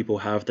lot of people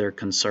have their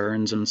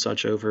concerns and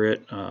such over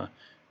it.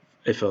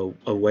 If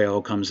a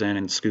whale comes in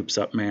and scoops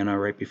up Mana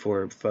right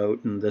before a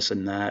vote and this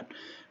and that,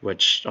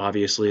 which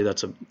obviously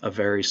that's a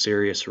very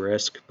serious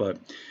risk, but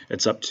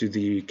it's up to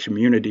the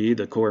community,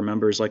 the core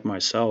members like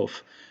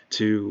myself,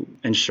 to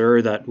ensure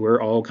that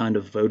we're all kind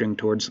of voting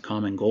towards the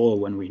common goal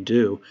when we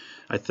do.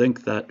 I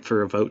think that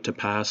for a vote to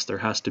pass, there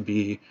has to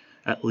be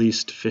at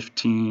least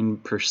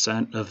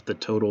 15% of the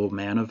total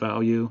mana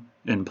value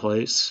in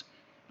place.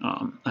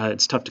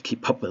 It's tough to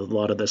keep up with a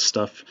lot of this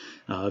stuff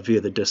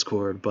via the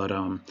Discord,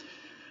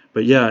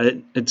 but yeah,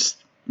 it's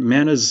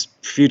Mana's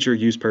future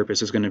use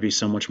purpose is going to be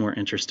so much more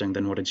interesting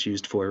than what it's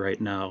used for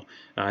right now.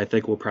 I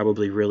think we'll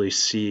probably really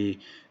see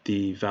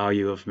the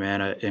value of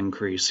Mana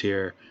increase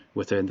here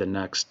within the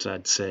next,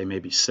 I'd say,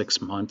 maybe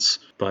 6 months.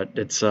 But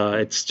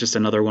it's just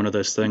another one of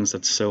those things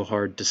that's so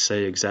hard to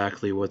say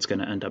exactly what's going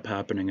to end up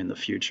happening in the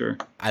future.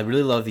 I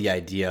really love the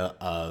idea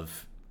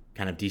of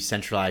kind of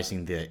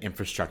decentralizing the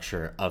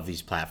infrastructure of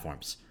these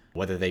platforms,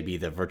 whether they be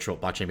the virtual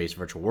blockchain-based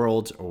virtual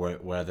worlds or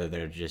whether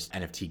they're just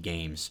NFT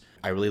games.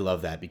 I really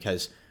love that,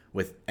 because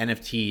with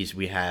NFTs,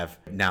 we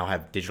now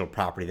have digital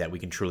property that we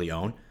can truly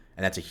own,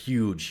 and that's a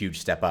huge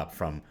step up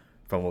from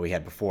what we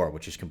had before,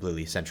 which is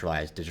completely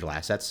centralized digital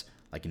assets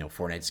like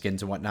Fortnite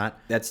skins and whatnot.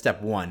 That's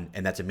step one,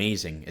 and that's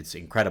amazing. It's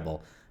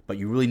incredible, but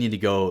you really need to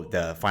go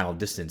the final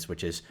distance,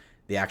 which is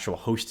the actual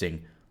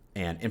hosting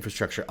and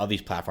infrastructure of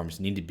these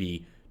platforms need to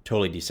be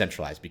totally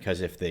decentralized,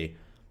 because if the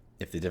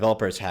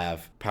developers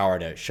have power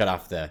to shut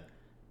off the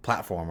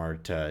platform or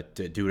to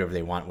do whatever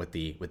they want with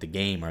the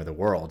game or the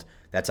world,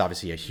 that's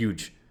obviously a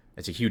huge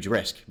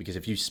risk, because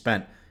if you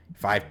spent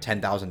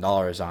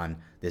 $5,000-$10,000 on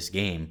this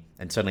game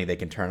and suddenly they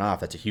can turn off,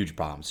 that's a huge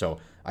problem. So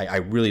I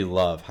really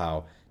love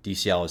how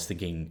DCL is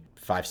thinking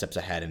 5 steps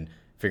ahead and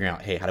figuring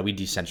out, hey, how do we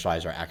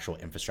decentralize our actual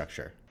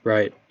infrastructure?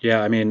 Right.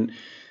 Yeah. I mean,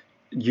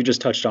 you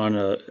just touched on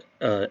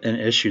an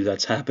issue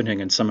that's happening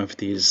in some of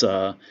these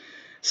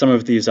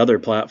other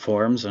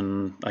platforms,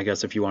 and I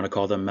guess if you want to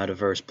call them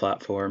metaverse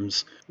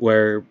platforms,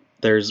 where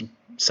there's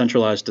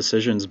centralized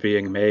decisions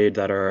being made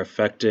that are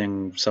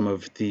affecting some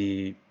of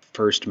the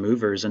first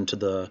movers into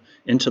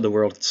the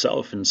world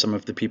itself, and some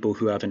of the people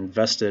who have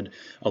invested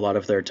a lot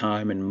of their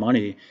time and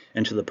money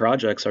into the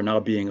projects are now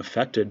being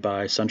affected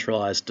by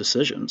centralized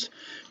decisions.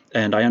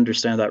 And I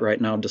understand that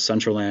right now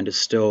Decentraland is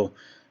still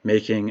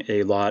making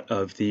a lot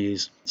of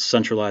these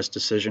centralized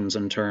decisions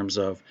in terms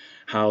of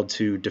how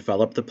to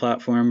develop the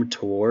platform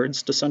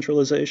towards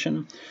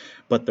decentralization,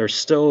 but they're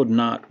still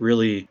not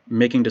really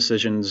making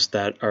decisions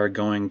that are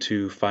going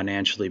to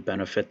financially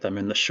benefit them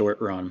in the short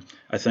run.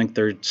 I think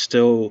they're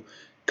still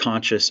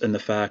conscious in the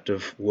fact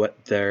of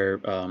what their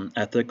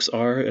ethics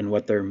are and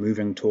what they're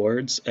moving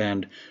towards.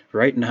 And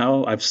right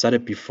now, I've said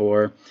it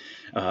before,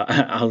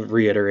 I'll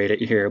reiterate it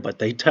here, but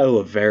they toe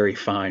a very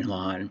fine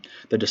line,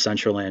 the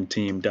Decentraland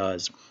team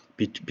does,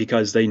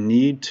 because they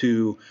need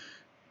to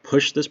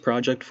push this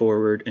project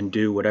forward and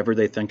do whatever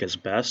they think is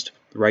best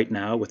right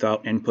now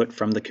without input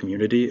from the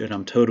community. And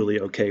I'm totally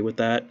okay with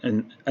that.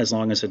 And as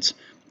long as it's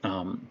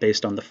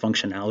based on the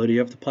functionality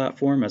of the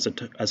platform as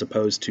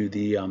opposed to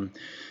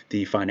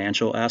the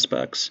financial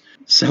aspects.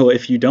 So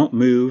if you don't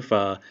move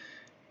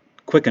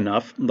quick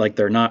enough, like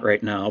they're not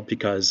right now,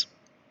 because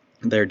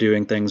they're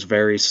doing things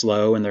very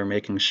slow and they're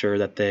making sure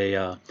that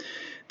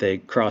they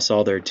cross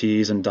all their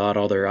T's and dot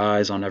all their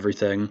I's on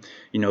everything.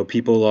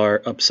 People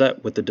are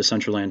upset with the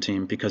Decentraland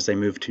team because they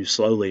move too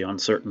slowly on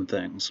certain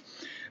things.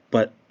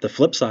 But the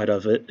flip side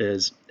of it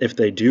is if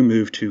they do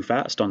move too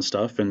fast on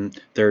stuff and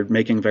they're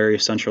making very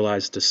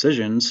centralized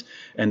decisions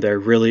and they're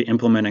really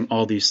implementing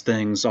all these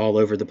things all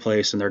over the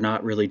place and they're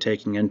not really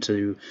taking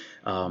the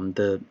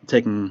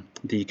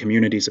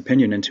community's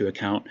opinion into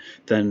account,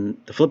 then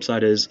the flip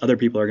side is other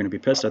people are going to be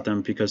pissed at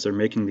them because they're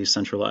making these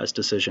centralized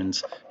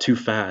decisions too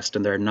fast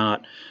and they're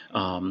not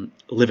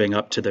living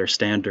up to their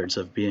standards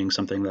of being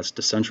something that's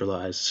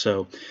decentralized.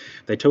 So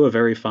they toe a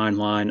very fine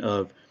line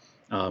of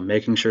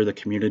making sure the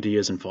community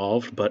is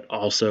involved, but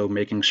also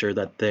making sure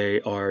that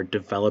they are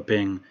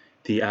developing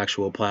the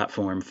actual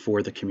platform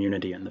for the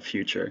community in the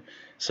future.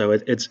 So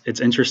it's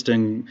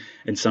interesting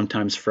and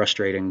sometimes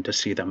frustrating to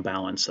see them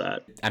balance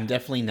that. I'm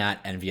definitely not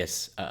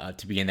envious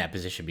to be in that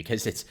position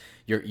because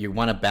you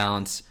want to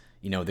balance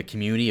the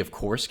community, of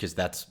course, because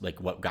that's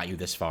like what got you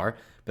this far,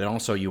 but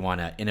also you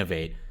want to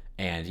innovate,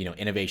 and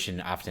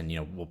innovation often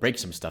will break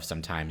some stuff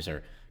sometimes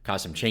or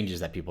cause some changes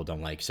that people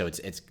don't like. So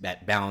it's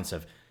that balance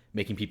of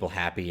making people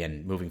happy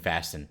and moving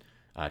fast and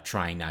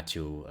trying not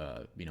to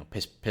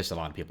piss a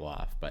lot of people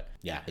off. But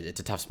yeah, it's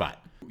a tough spot.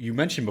 You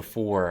mentioned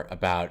before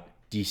about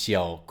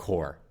DCL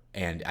Core,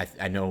 and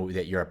I know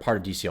that you're a part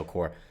of DCL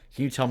Core.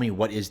 Can you tell me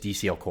what is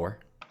DCL Core?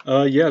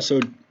 Yeah,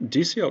 so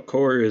DCL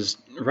Core is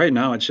right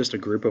now it's just a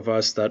group of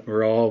us that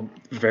we're all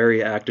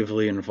very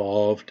actively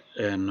involved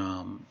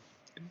in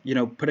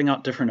putting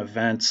out different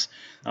events,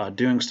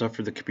 doing stuff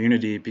for the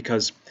community,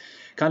 because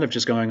kind of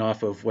just going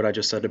off of what I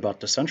just said about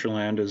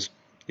Decentraland is,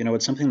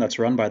 it's something that's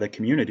run by the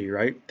community,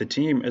 right? The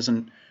team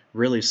isn't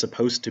really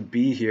supposed to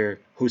be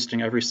here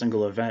hosting every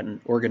single event and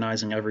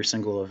organizing every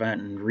single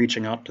event and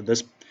reaching out to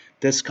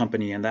this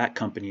company and that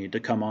company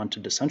to come on to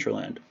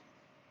Decentraland.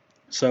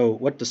 So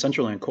what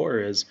Decentraland Core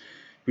is,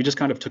 we just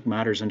kind of took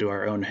matters into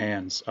our own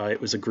hands.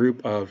 It was a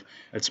group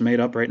it's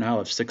made up right now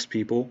of 6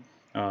 people.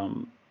 A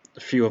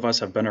few of us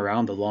have been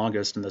around the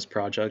longest in this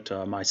project.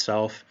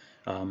 Myself,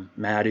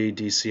 Maddie,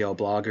 DCL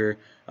Blogger,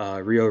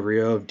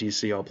 Rio of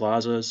DCL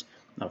Plazas,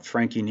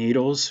 Frankie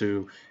Needles,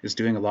 who is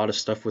doing a lot of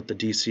stuff with the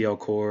DCL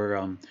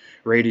Core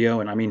radio.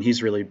 And I mean,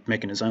 he's really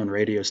making his own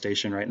radio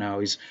station right now.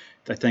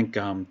 I think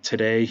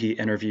today he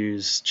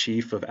interviews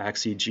Chief of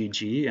Axie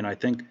GG, and I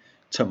think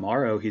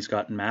tomorrow he's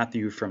got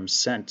Matthew from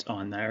Scent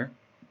on there.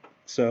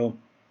 So,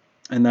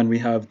 and then we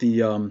have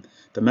the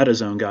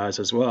MetaZone guys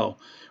as well,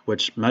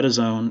 which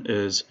MetaZone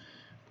is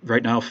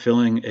right now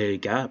filling a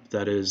gap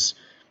that is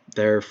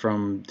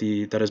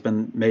that has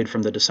been made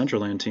from the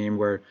Decentraland team,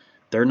 where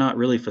they're not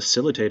really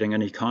facilitating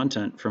any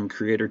content from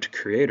creator to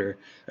creator.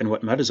 And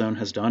what MetaZone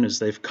has done is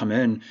they've come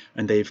in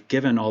and they've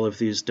given all of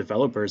these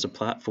developers a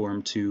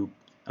platform to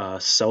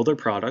sell their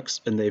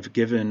products, and they've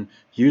given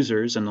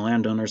users and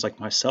landowners like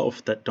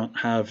myself that don't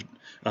have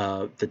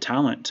the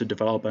talent to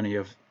develop any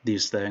of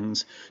these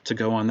things to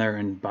go on there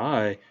and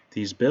buy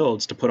these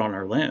builds to put on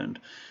our land.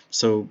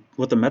 So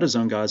what the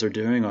MetaZone guys are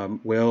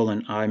doing, Will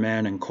and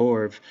Iman and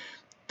Corv,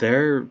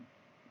 they're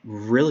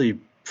really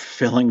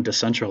filling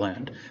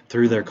Decentraland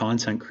through their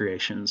content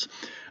creations.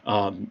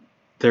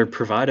 They're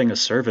providing a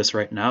service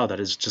right now that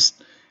is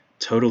just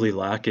totally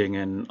lacking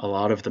in a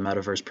lot of the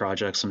metaverse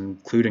projects,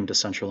 including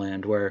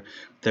Decentraland, where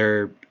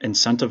they're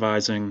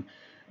incentivizing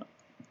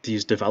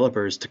these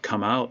developers to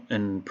come out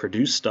and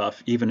produce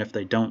stuff even if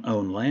they don't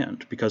own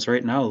land. Because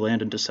right now,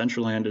 land in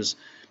Decentraland is,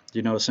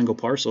 a single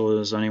parcel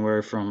is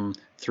anywhere from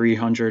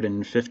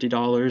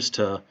 $350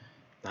 to,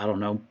 I don't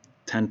know,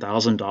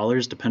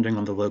 $10,000, depending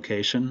on the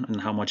location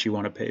and how much you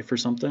want to pay for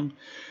something.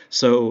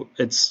 So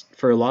it's,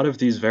 for a lot of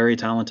these very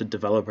talented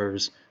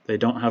developers, they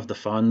don't have the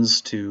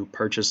funds to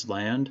purchase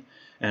land.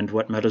 And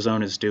what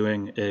MetaZone is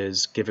doing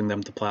is giving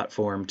them the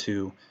platform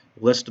to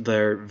list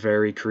their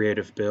very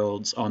creative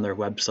builds on their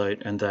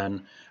website, and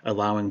then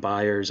allowing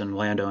buyers and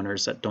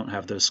landowners that don't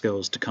have those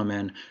skills to come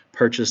in,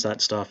 purchase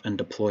that stuff, and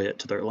deploy it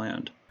to their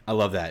land. I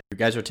love that. You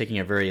guys are taking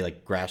a very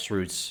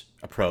grassroots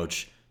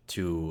approach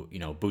to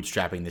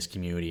bootstrapping this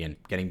community and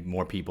getting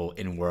more people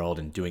in world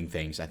and doing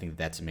things. I think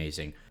that's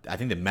amazing. I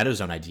think the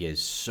MetaZone idea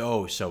is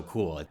so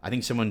cool. I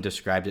think someone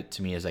described it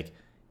to me as like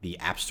the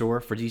app store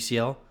for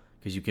DCL,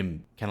 because you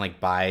can kind of like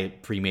buy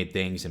pre-made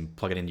things and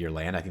plug it into your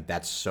land. I think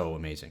that's so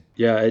amazing.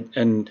 Yeah,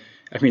 and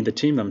I mean the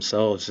team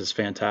themselves is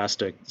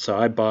fantastic. So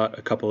I bought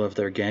a couple of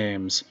their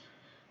games.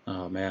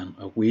 Oh man,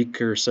 a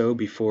week or so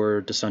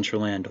before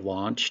Decentraland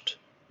launched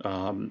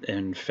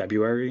in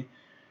February,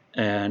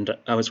 and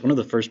I was one of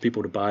the first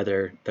people to buy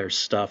their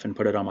stuff and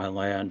put it on my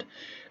land.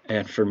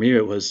 And for me,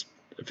 it was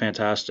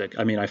fantastic.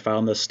 I mean, I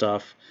found this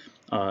stuff,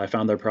 I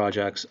found their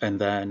projects, and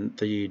then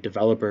the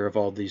developer of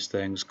all these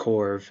things,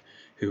 Corv,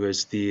 who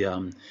is the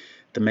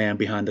man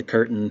behind the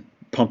curtain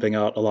pumping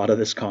out a lot of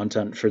this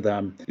content for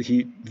them,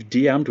 he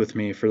DM'd with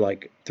me for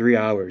like 3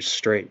 hours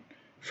straight,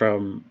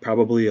 from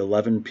probably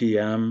 11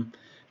 p.m.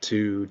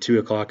 to 2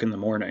 o'clock in the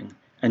morning,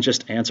 and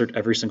just answered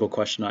every single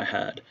question I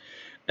had.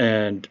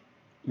 And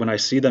when I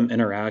see them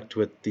interact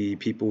with the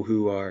people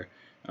who are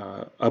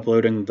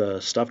uploading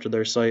the stuff to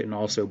their site and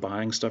also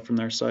buying stuff from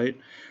their site,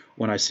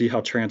 when I see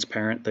how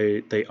transparent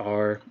they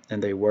are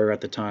and they were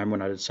at the time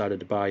when I decided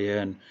to buy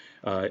in,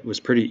 it was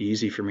pretty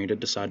easy for me to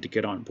decide to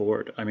get on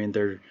board. I mean,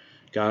 they're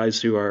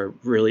guys who are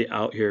really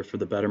out here for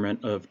the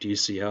betterment of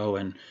DCO,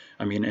 and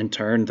I mean, in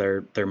turn,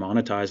 they're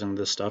monetizing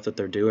the stuff that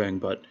they're doing,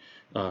 but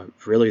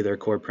really their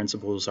core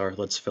principles are,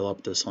 let's fill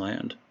up this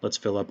land, let's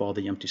fill up all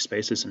the empty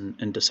spaces in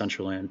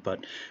Decentraland.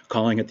 But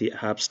calling it the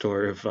app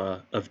store of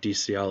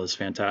DCL is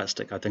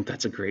fantastic. I think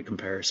that's a great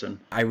comparison.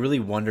 I really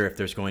wonder if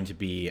there's going to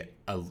be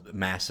a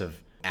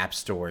massive app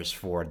stores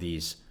for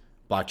these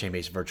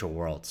blockchain-based virtual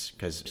worlds,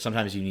 because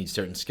sometimes you need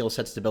certain skill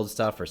sets to build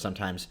stuff, or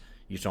sometimes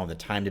you just don't have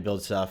the time to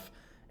build stuff.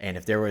 And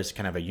if there was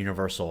kind of a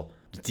universal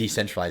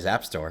decentralized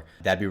app store,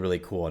 that'd be really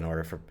cool, in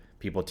order for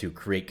people to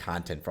create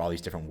content for all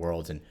these different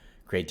worlds and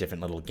create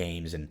different little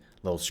games and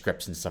little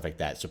scripts and stuff like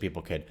that, so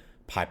people could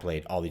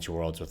populate all these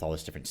worlds with all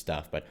this different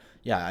stuff. But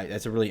yeah,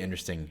 that's a really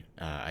interesting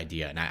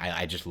idea, and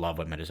I just love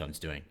what MetaZone's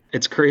doing.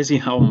 It's crazy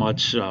how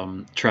much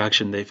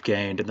traction they've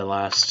gained in the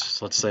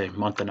last, let's say,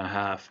 month and a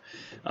half.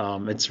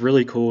 It's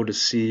really cool to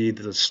see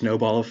the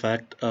snowball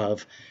effect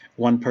of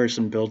one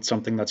person builds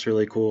something that's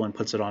really cool and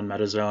puts it on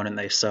MetaZone, and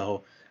they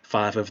sell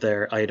 5 of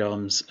their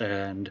items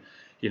and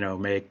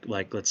make,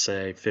 like, let's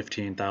say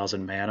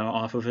 15,000 mana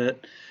off of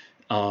it.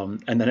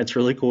 And then it's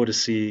really cool to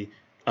see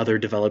other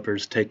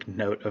developers take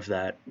note of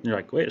that. You're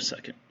like, wait a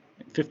second,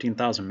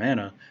 15,000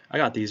 mana. I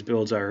got these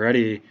builds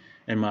already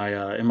in my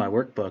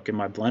workbook, in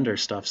my Blender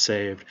stuff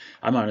saved.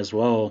 I might as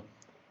well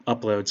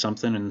upload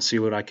something and see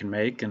what I can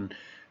make. And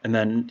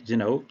then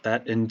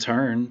that in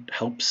turn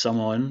helps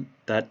someone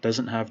that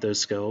doesn't have those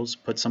skills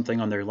put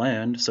something on their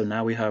land. So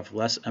now we have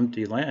less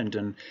empty land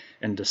in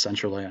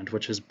Decentraland,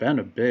 which has been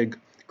a big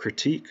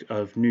critique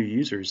of new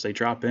users. They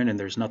drop in and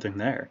there's nothing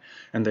there,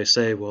 and they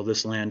say, well,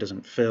 this land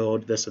isn't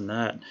filled, this and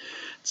that.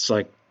 It's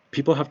like,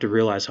 people have to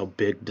realize how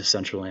big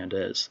Decentraland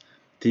is.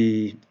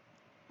 The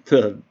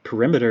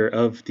perimeter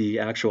of the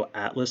actual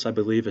atlas, I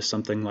believe, is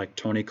something like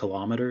 20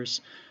 kilometers.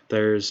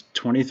 There's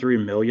 23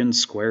 million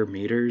square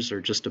meters,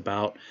 or just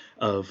about,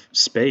 of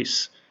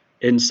space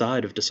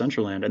inside of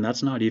Decentraland, and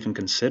that's not even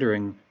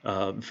considering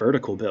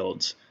vertical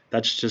builds.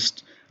 That's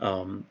just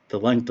the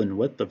length and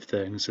width of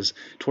things is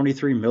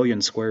 23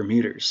 million square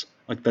meters.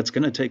 Like, that's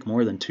going to take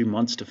more than 2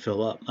 months to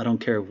fill up. I don't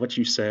care what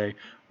you say,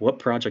 what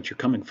project you're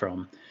coming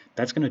from.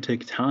 That's going to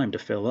take time to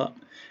fill up.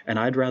 And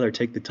I'd rather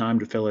take the time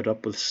to fill it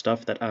up with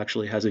stuff that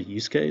actually has a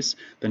use case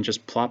than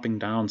just plopping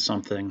down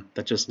something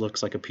that just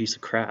looks like a piece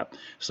of crap.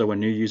 So when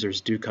new users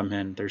do come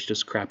in, there's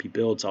just crappy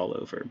builds all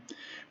over.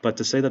 But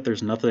to say that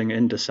there's nothing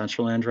in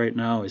Decentraland right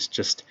now is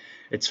just,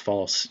 it's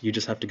false. You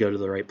just have to go to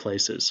the right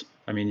places.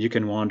 I mean, you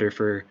can wander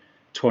for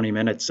 20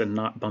 minutes and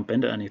not bump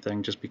into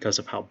anything just because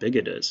of how big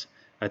it is.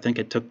 I think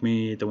it took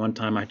me, the one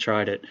time I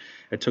tried it,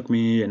 it took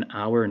me an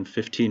hour and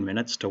 15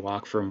 minutes to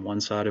walk from one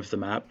side of the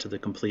map to the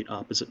complete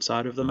opposite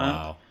side of the map.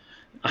 Wow.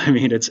 I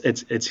mean,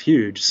 it's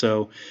huge.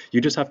 So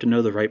you just have to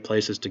know the right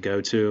places to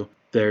go to.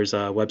 There's a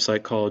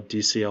website called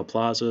DCL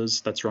Plazas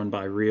that's run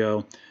by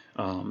Rio,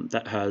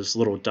 that has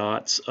little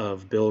dots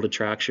of build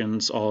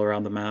attractions all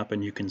around the map,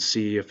 and you can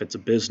see if it's a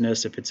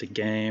business, if it's a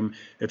game,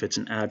 if it's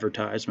an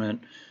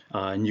advertisement,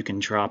 and you can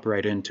drop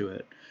right into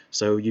it.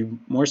 So you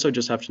more so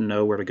just have to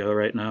know where to go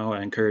right now.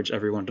 I encourage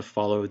everyone to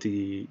follow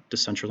the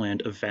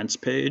Decentraland events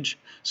page,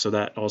 so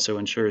that also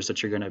ensures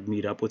that you're going to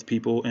meet up with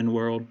people in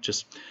world.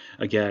 Just,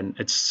 again,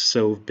 it's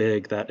so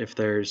big that if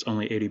there's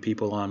only 80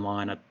 people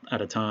online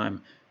at a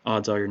time,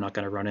 odds are you're not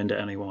going to run into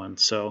anyone.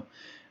 So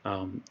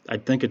I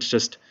think it's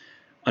just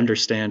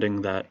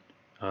understanding that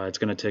it's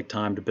going to take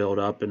time to build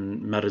up,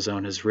 and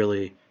MetaZone is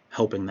really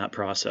helping that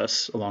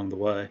process along the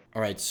way.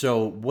 All right.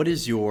 So what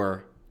is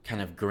your kind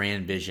of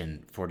grand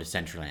vision for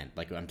Decentraland?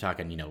 Like, I'm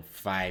talking,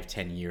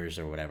 5-10 years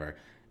or whatever.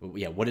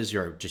 Yeah. What is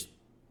your just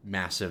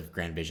massive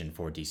grand vision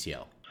for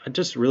DCL? I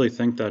just really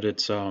think that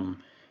it's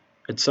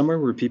somewhere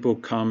where people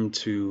come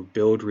to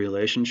build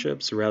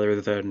relationships rather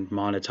than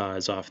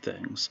monetize off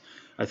things.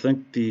 I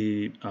think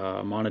the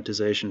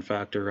monetization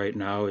factor right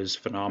now is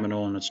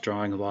phenomenal and it's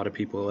drawing a lot of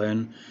people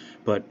in.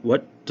 But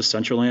what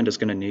Decentraland is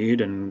going to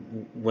need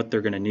and what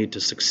they're going to need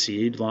to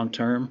succeed long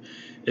term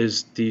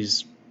is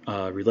these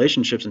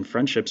relationships and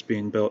friendships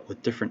being built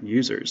with different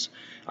users.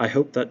 I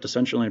hope that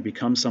Decentraland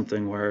becomes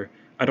something where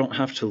I don't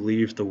have to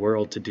leave the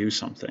world to do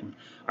something.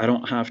 I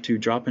don't have to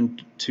drop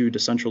into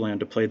Decentraland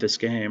to play this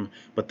game,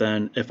 but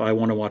then if I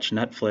want to watch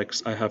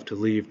Netflix, I have to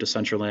leave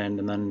Decentraland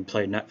and then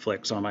play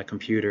Netflix on my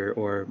computer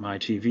or my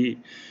TV.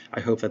 I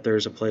hope that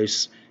there's a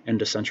place in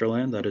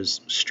Decentraland that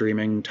is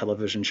streaming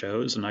television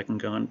shows and I can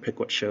go and pick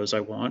what shows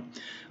I want.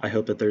 I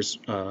hope that there's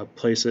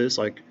places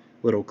like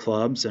little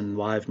clubs and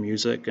live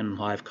music and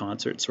live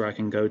concerts where I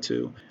can go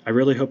to. I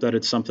really hope that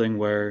it's something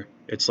where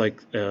it's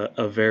like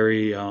a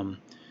very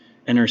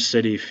inner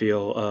city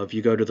feel of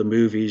you go to the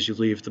movies, you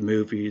leave the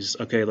movies,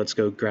 okay, let's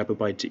go grab a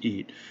bite to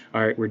eat.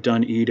 All right, we're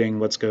done eating,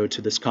 let's go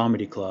to this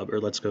comedy club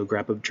or let's go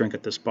grab a drink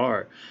at this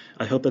bar.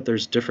 I hope that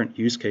there's different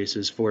use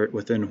cases for it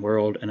within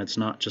World and it's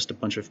not just a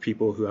bunch of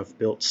people who have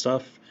built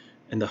stuff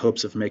in the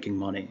hopes of making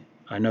money.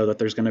 I know that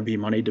there's going to be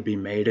money to be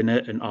made in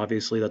it, and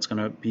obviously that's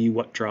going to be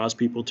what draws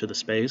people to the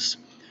space.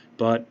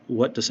 But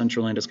what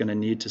Decentraland is going to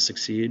need to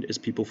succeed is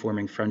people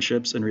forming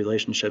friendships and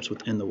relationships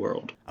within the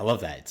world. I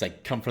love that. It's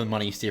like come for the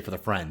money, stay for the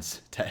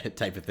friends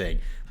type of thing.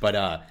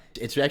 But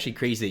it's actually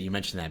crazy that you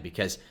mentioned that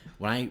because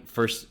when I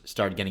first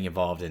started getting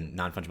involved in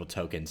non-fungible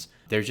tokens,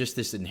 there's just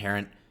this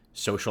inherent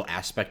social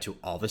aspect to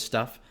all this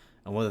stuff.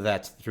 And whether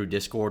that's through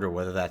Discord or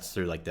whether that's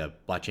through like the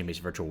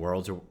blockchain-based virtual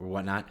worlds or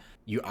whatnot,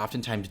 you're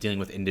oftentimes dealing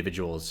with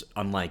individuals,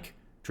 unlike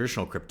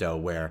traditional crypto,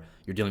 where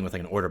you're dealing with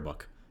like an order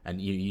book and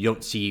you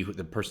don't see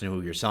the person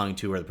who you're selling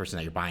to or the person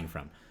that you're buying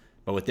from.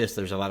 But with this,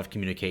 there's a lot of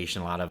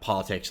communication, a lot of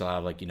politics, a lot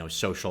of like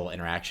social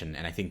interaction,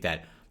 and I think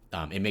that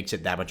it makes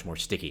it that much more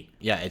sticky.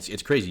 Yeah,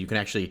 it's crazy. You can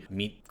actually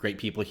meet great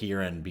people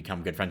here and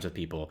become good friends with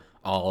people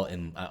all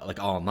in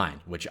all online,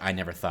 which I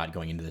never thought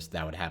going into this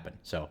that would happen.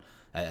 So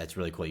it's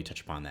really cool you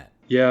touch upon that.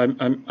 Yeah,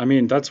 I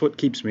mean, that's what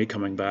keeps me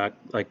coming back.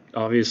 Like,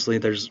 obviously,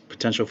 there's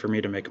potential for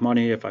me to make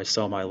money if I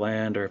sell my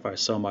land or if I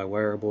sell my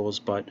wearables,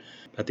 but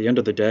at the end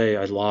of the day,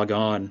 I log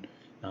on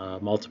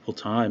multiple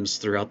times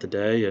throughout the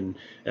day and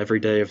every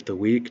day of the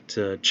week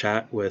to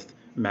chat with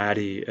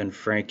Maddie and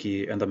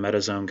Frankie and the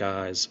MetaZone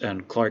guys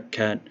and Clark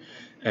Kent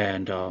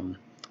and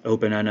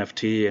Open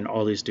NFT and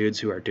all these dudes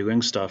who are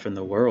doing stuff in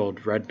the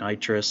world, Red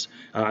Nitrous.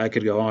 I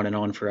could go on and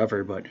on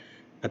forever, but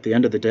at the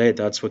end of the day,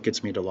 that's what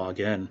gets me to log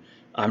in.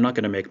 I'm not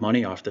going to make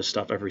money off this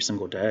stuff every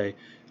single day.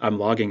 I'm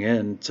logging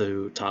in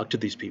to talk to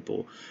these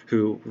people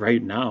who,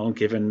 right now,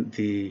 given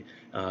the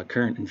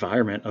current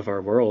environment of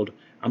our world,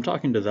 I'm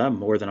talking to them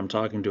more than I'm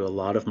talking to a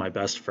lot of my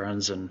best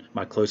friends and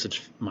my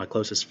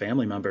closest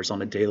family members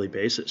on a daily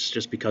basis,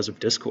 just because of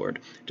Discord,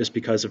 just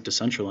because of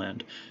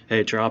Decentraland.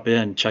 Hey, drop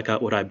in, check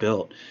out what I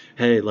built.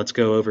 Hey, let's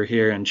go over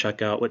here and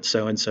check out what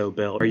so and so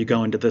built. Are you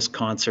going to this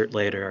concert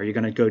later? Are you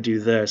going to go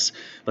do this?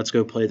 Let's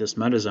go play this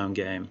MetaZone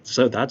game.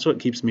 So that's what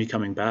keeps me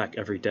coming back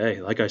every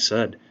day. Like I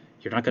said,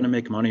 you're not going to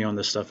make money on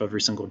this stuff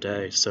every single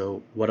day.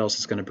 So what else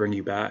is going to bring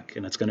you back?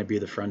 And it's going to be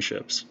the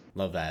friendships.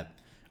 Love that.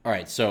 All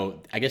right,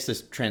 so I guess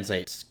this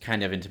translates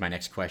kind of into my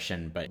next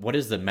question, but what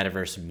does the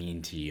metaverse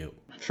mean to you?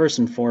 First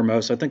and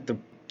foremost, I think the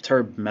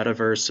term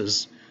metaverse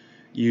is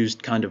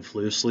used kind of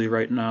loosely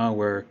right now,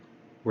 where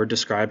we're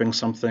describing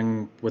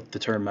something with the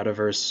term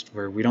metaverse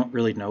where we don't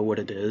really know what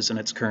it is in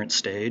its current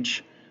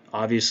stage.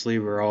 Obviously,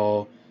 we're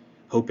all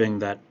hoping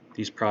that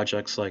these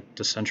projects like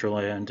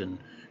Decentraland and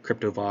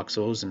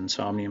CryptoVoxels and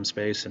Somnium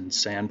Space and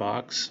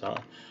Sandbox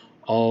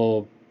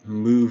all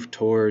move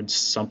towards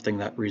something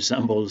that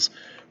resembles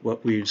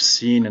what we've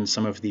seen in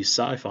some of these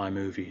sci-fi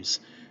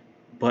movies.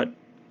 But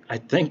I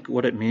think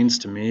what it means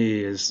to me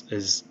is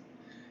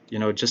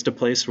just a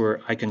place where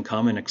I can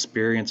come and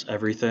experience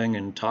everything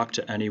and talk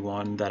to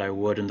anyone that I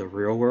would in the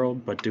real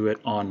world, but do it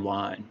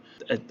online.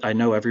 I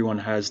know everyone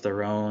has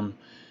their own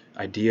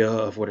idea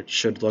of what it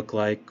should look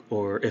like,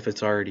 or if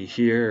it's already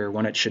here, or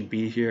when it should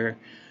be here.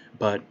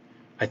 But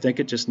I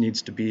think it just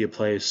needs to be a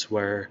place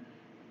where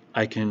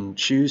I can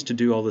choose to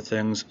do all the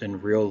things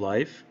in real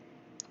life,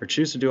 or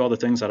choose to do all the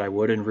things that I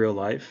would in real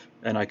life,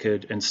 and I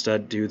could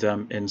instead do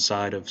them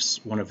inside of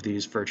one of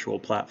these virtual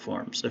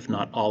platforms, if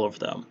not all of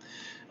them.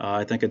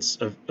 I think it's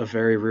a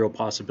very real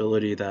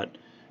possibility that,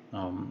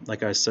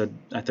 like I said,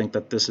 I think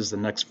that this is the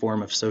next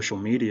form of social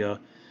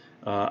media.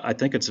 I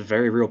think it's a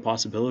very real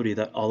possibility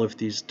that all of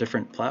these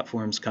different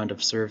platforms kind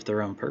of serve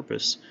their own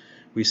purpose.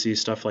 We see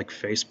stuff like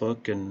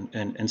Facebook and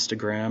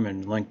Instagram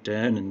and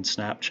LinkedIn and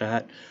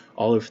Snapchat,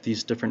 all of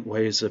these different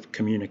ways of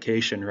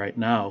communication right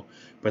now,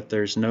 but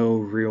there's no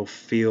real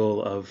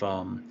feel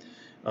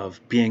of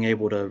being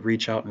able to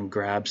reach out and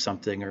grab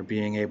something or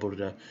being able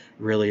to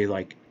really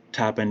like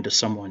tap into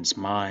someone's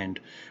mind,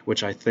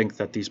 which I think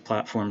that these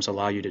platforms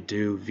allow you to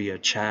do via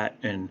chat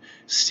and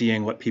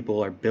seeing what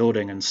people are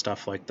building and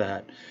stuff like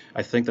that.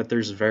 I think that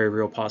there's a very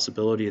real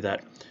possibility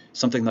that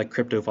something like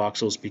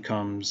CryptoVoxels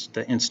becomes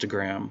the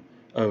Instagram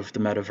of the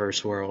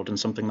metaverse world, and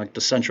something like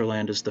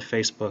Decentraland is the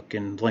Facebook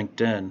and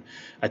LinkedIn.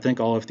 I think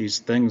all of these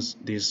things,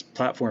 these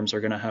platforms are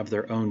going to have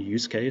their own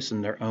use case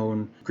and their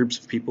own groups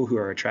of people who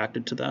are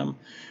attracted to them.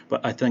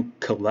 But I think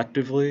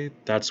collectively,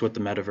 that's what the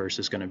metaverse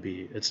is going to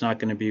be. It's not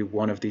going to be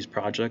one of these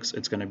projects,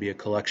 it's going to be a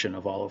collection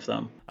of all of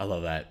them. I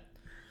love that.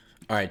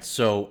 All right,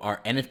 so are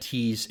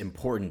NFTs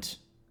important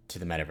to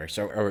the metaverse,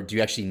 or do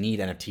you actually need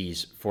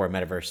NFTs for a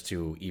metaverse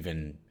to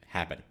even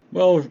happen?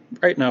 Well,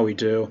 right now we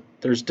do.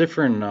 There's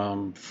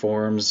different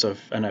forms of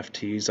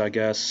NFTs, I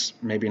guess.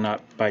 Maybe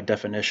not by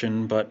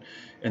definition, but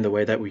in the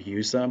way that we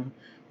use them.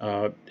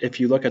 If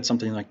you look at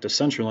something like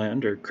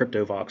Decentraland or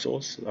crypto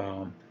voxels,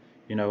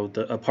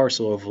 a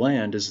parcel of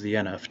land is the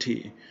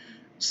NFT.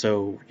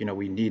 So,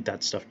 we need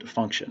that stuff to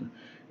function.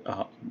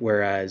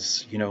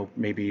 Whereas,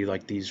 maybe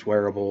like these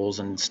wearables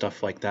and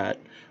stuff like that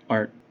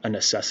aren't a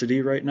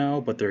necessity right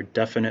now, but they're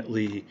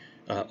definitely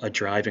a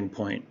driving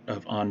point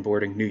of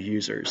onboarding new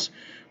users.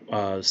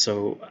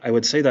 So I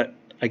would say that,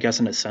 I guess,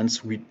 in a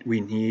sense, we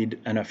need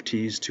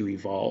NFTs to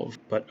evolve,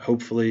 but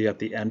hopefully at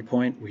the end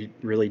point, we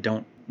really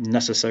don't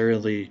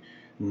necessarily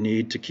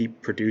need to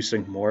keep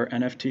producing more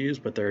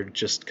NFTs, but they're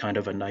just kind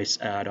of a nice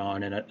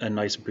add-on and a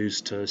nice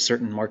boost to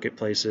certain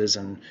marketplaces,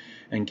 and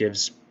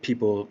gives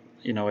people,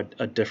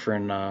 a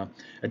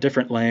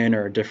different lane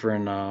or a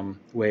different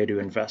way to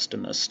invest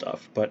in this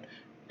stuff. But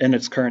in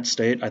its current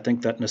state, I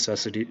think that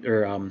necessity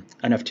or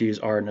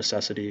NFTs are a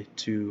necessity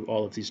to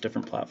all of these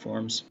different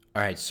platforms.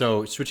 All right,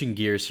 so switching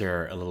gears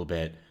here a little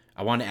bit,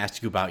 I want to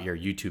ask you about your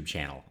YouTube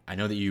channel. I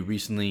know that you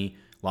recently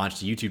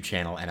launched a YouTube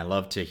channel, and I'd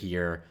love to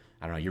hear,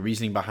 I don't know, your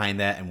reasoning behind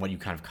that and what you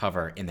kind of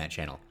cover in that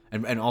channel.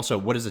 And also,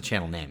 what is the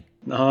channel name?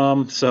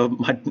 So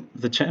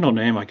the channel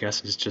name, I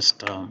guess, is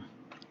just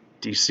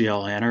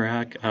DCL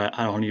Anorak.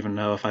 I don't even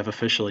know if I've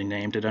officially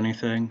named it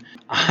anything.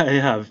 I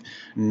have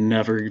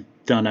never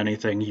done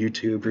anything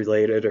YouTube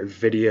related or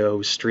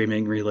video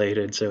streaming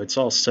related, so it's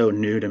all so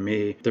new to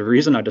me. The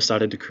reason I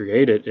decided to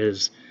create it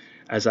is,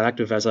 as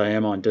active as I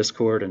am on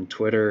Discord and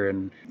Twitter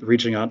and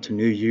reaching out to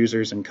new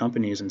users and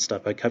companies and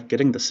stuff, I kept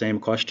getting the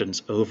same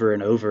questions over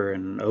and over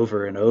and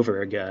over and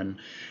over again.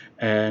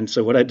 And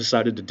so what I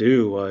decided to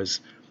do was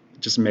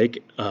just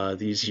make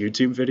these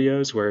YouTube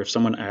videos where if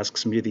someone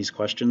asks me these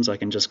questions, I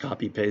can just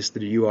copy paste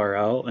the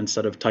URL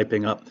instead of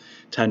typing up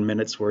 10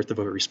 minutes worth of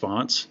a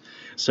response.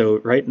 So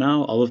right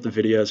now, all of the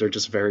videos are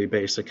just very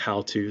basic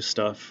how-to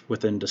stuff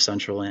within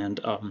Decentraland.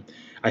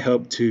 I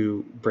hope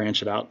to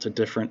branch it out to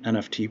different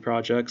NFT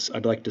projects.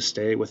 I'd like to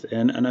stay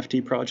within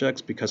NFT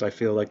projects because I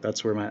feel like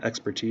that's where my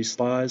expertise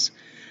lies.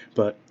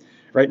 But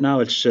right now,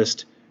 it's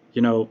just,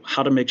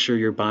 how to make sure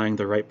you're buying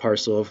the right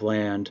parcel of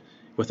land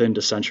within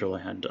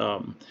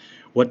Decentraland.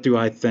 What do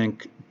I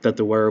think that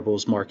the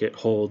wearables market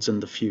holds in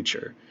the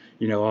future?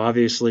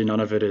 Obviously none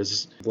of it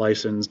is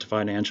licensed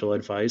financial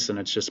advice, and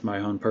it's just my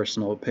own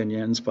personal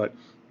opinions, but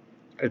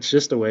it's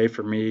just a way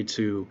for me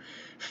to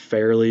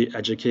fairly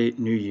educate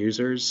new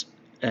users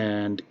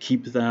and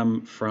keep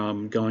them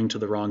from going to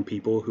the wrong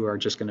people who are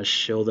just going to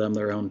shill them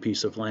their own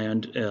piece of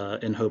land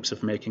in hopes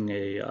of making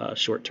a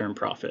short-term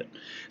profit.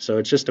 So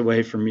it's just a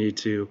way for me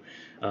to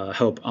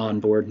help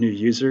onboard new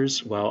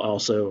users while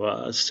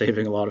also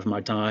saving a lot of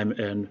my time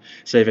and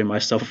saving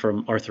myself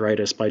from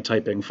arthritis by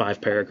typing 5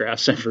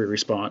 paragraphs every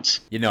response.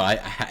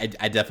 I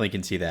definitely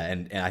can see that,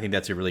 and I think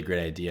that's a really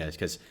great idea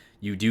because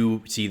you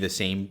do see the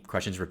same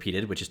questions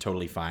repeated, which is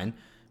totally fine,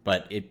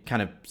 but it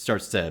kind of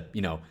starts to,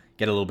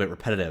 get a little bit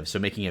repetitive. So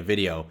making a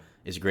video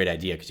is a great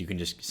idea because you can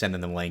just send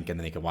them the link and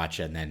then they can watch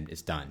it and then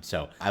it's done.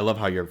 So I love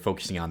how you're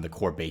focusing on the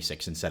core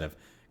basics instead of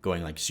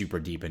going like super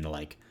deep into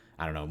like,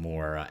 I don't know,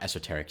 more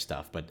esoteric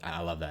stuff, but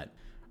I love that.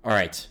 All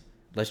right,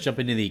 let's jump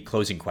into the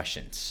closing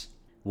questions.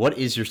 What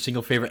is your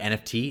single favorite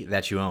NFT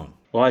that you own?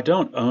 Well, I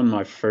don't own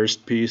my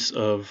first piece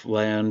of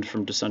land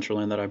from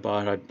Decentraland that I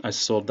bought. I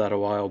sold that a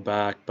while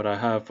back, but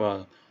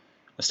I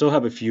still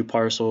have a few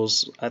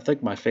parcels. I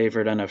think my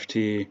favorite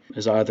NFT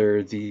is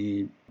either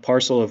the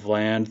parcel of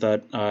land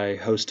that I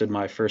hosted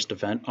my first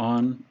event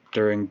on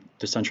during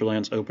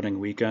Decentraland's opening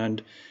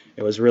weekend.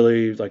 It was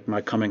really like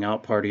my coming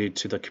out party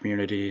to the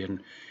community, and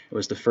it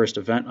was the first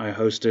event I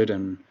hosted,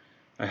 and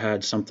I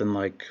had something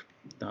like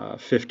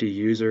 50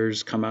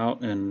 users come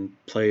out and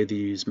play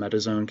these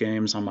MetaZone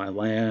games on my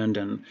land,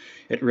 and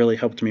it really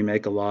helped me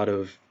make a lot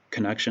of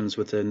connections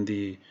within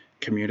the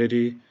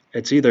community.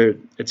 It's either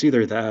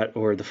that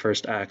or the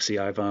first Axie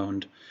I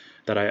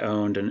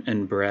owned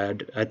and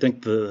bred. I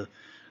think the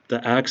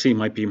Axie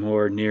might be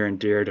more near and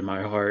dear to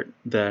my heart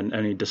than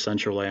any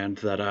Decentraland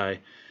that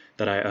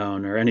I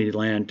own, or any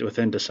land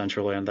within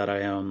Decentraland that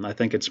I own. I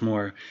think it's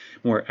more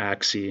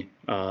Axie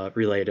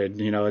related.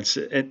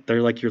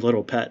 They're like your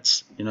little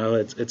pets.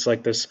 It's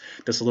like this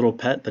little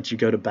pet that you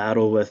go to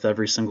battle with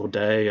every single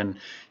day, and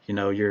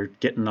you're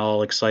getting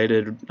all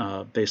excited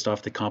based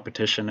off the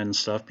competition and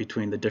stuff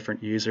between the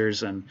different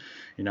users. And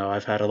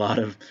I've had a lot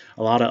of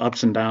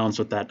ups and downs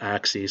with that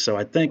Axie. So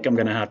I think I'm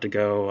gonna have to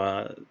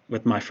go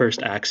with my first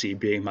Axie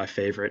being my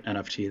favorite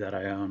NFT that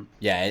I own.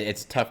 Yeah,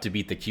 it's tough to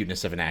beat the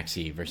cuteness of an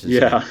Axie versus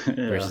Yeah,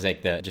 versus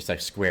like the just a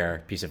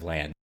square piece of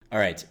land. All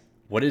right,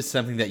 What is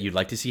something that you'd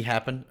like to see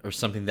happen or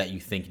something that you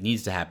think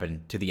needs to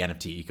happen to the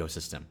NFT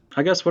ecosystem?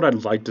 I guess what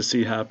I'd like to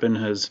see happen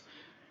is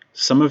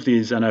some of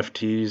these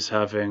NFTs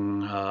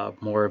having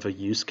more of a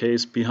use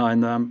case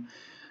behind them.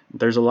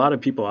 There's a lot of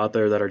people out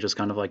there that are just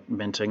kind of like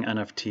minting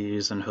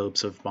NFTs in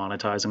hopes of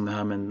monetizing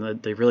them, and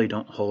they really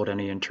don't hold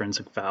any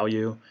intrinsic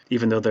value.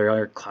 Even though they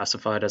are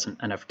classified as an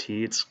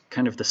NFT, it's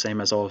kind of the same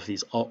as all of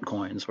these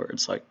altcoins, where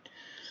it's like,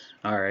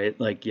 all right,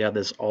 like, yeah,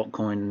 this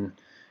altcoin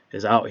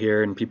is out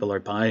here and people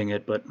are buying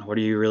it, but what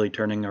are you really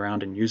turning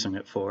around and using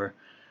it for?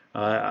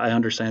 I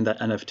understand that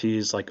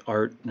NFTs, like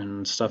art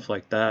and stuff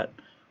like that,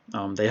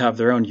 they have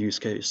their own use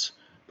case,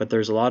 but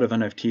there's a lot of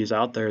NFTs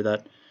out there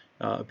that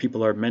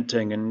people are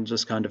minting and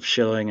just kind of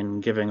shilling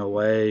and giving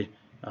away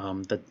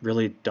that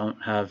really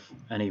don't have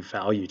any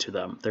value to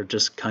them. They're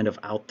just kind of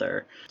out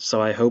there.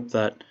 So I hope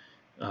that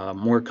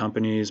more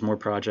companies, more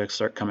projects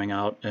start coming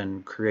out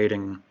and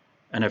creating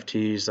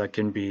NFTs that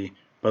can be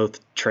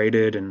both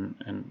traded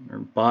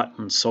and bought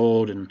and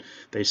sold, and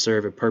they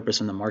serve a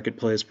purpose in the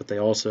marketplace, but they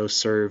also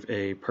serve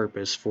a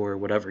purpose for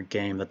whatever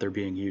game that they're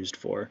being used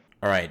for.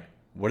 All right.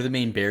 What are the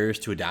main barriers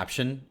to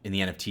adoption in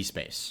the NFT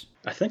space?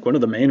 I think one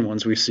of the main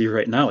ones we see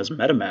right now is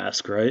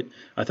MetaMask, right?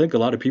 I think a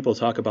lot of people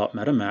talk about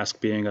MetaMask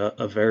being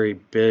a very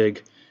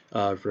big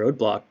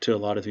roadblock to a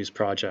lot of these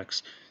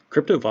projects.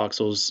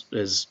 CryptoVoxels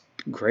is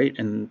great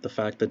in the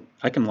fact that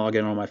I can log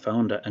in on my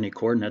phone to any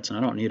coordinates and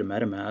I don't need a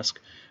MetaMask.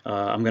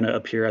 I'm going to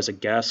appear as a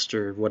guest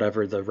or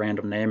whatever the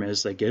random name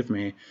is they give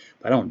me,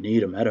 but I don't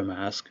need a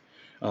MetaMask.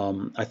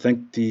 I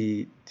think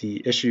the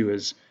issue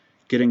is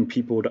getting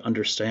people to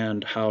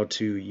understand how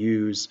to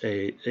use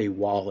a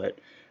wallet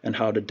and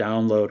how to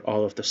download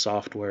all of the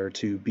software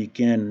to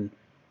begin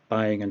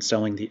buying and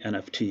selling the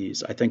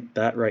NFTs. I think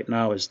that right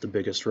now is the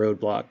biggest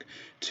roadblock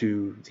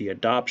to the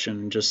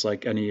adoption, just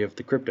like any of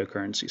the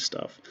cryptocurrency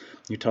stuff.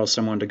 You tell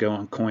someone to go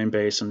on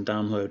Coinbase and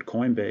download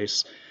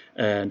Coinbase,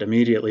 and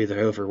immediately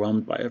they're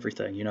overwhelmed by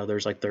everything. You know,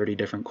 there's like 30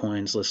 different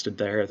coins listed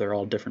there. They're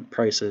all different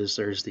prices.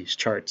 There's these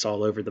charts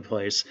all over the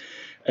place.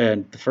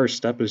 And the first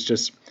step is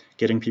just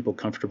getting people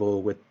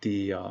comfortable with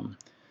the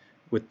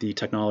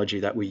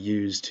technology that we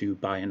use to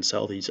buy and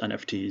sell these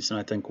NFTs. And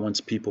I think once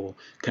people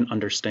can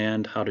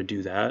understand how to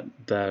do that,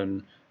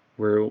 then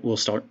we'll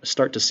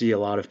start to see a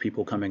lot of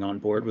people coming on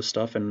board with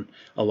stuff, and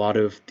a lot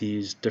of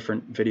these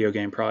different video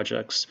game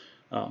projects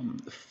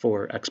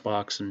for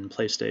Xbox and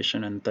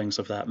PlayStation and things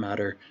of that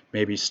matter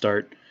maybe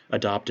start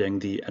adopting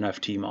the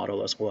NFT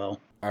model as well.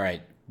 All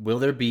right. Will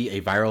there be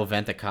a viral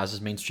event that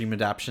causes mainstream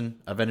adoption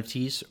of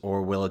NFTs,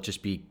 or will it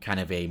just be kind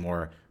of a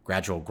more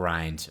gradual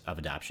grind of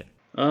adoption?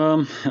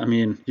 I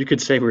mean, you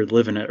could say we're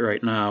living it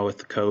right now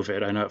with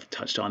COVID. I know I've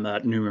touched on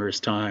that numerous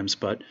times,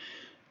 but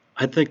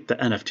I think the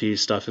NFT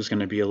stuff is going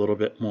to be a little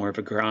bit more of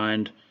a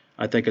grind.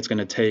 I think it's going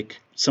to take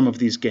some of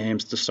these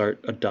games to start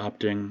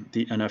adopting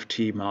the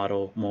NFT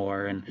model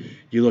more. And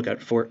you look at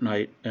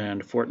Fortnite,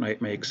 and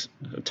Fortnite makes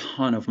a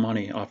ton of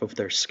money off of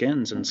their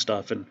skins and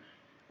stuff. And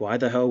why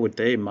the hell would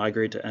they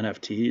migrate to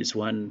NFTs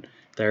when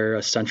they're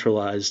a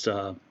centralized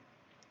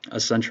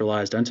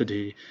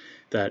entity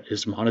that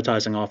is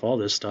monetizing off all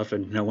this stuff,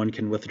 and no one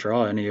can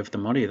withdraw any of the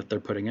money that they're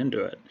putting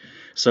into it?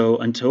 So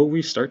until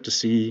we start to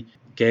see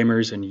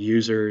gamers and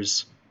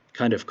users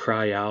kind of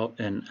cry out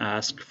and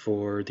ask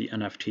for the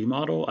NFT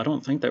model, I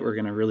don't think that we're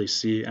going to really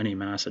see any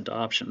mass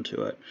adoption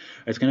to it.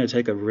 It's going to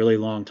take a really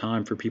long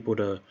time for people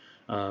to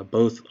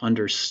both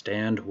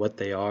understand what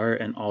they are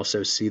and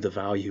also see the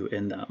value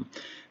in them.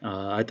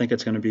 I think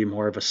it's going to be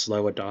more of a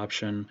slow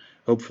adoption.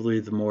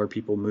 Hopefully, the more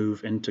people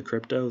move into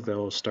crypto,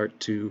 they'll start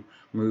to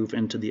move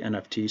into the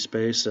NFT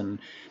space. And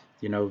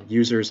you know,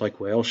 users like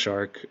Whale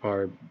Shark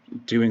are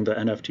doing the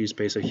NFT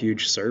space a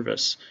huge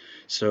service.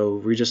 So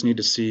we just need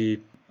to see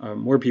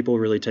more people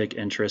really take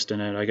interest in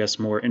it. I guess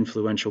more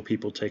influential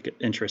people take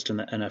interest in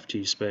the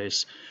NFT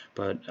space,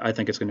 but I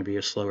think it's going to be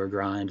a slower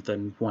grind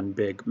than one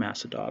big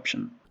mass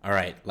adoption. All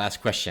right, last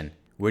question.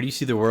 Where do you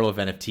see the world of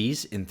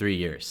NFTs in 3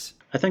 years?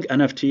 I think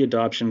NFT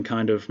adoption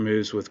kind of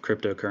moves with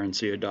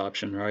cryptocurrency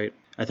adoption, right?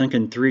 I think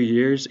in 3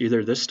 years,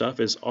 either this stuff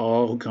is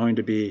all going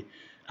to be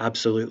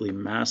absolutely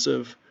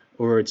massive,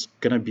 or it's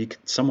going to be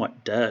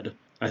somewhat dead.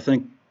 I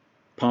think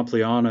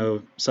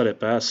Pompliano said it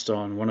best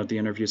on one of the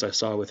interviews I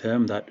saw with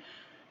him that,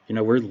 you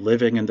know, we're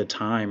living in the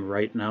time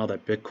right now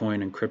that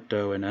Bitcoin and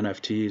crypto and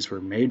NFTs were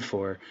made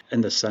for,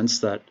 in the sense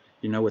that,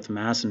 you know, with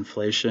mass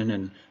inflation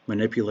and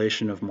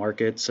manipulation of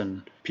markets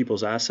and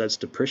people's assets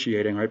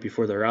depreciating right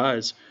before their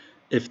eyes,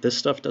 if this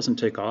stuff doesn't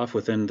take off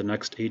within the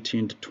next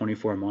 18 to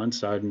 24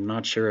 months, I'm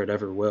not sure it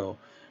ever will.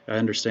 I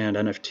understand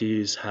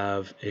NFTs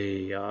have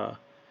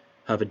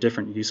a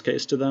different use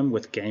case to them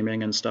with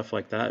gaming and stuff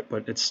like that,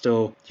 but it's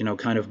still, you know,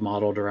 kind of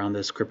modeled around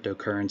this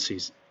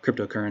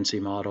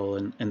cryptocurrency model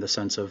in the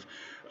sense of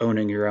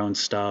owning your own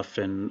stuff,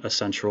 and a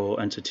central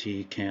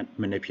entity can't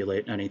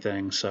manipulate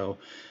anything. So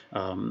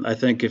I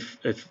think if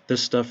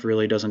this stuff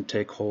really doesn't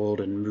take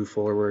hold and move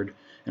forward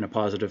in a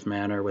positive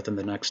manner within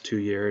the next 2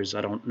 years,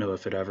 I don't know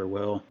if it ever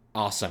will.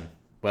 Awesome.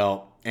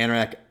 Well,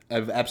 Anorak,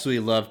 I've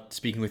absolutely loved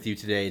speaking with you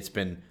today. It's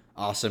been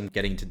awesome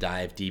getting to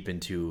dive deep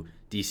into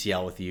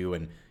DCL with you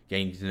and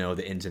getting to know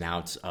the ins and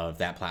outs of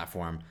that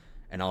platform.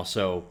 And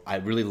also, I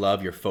really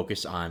love your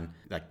focus on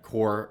like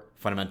core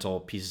fundamental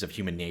pieces of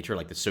human nature,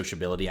 like the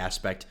sociability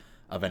aspect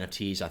of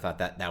NFTs. I thought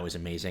that was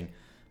amazing.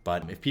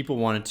 But if people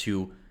wanted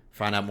to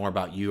find out more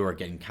about you or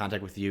get in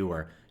contact with you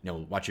or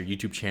watch your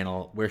YouTube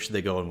channel, where should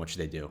they go and what should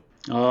they do?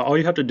 All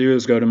you have to do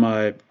is go to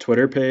my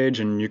Twitter page,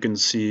 and you can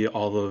see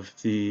all of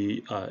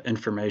the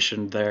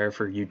information there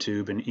for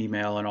YouTube and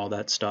email and all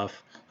that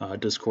stuff.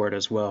 Discord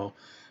as well.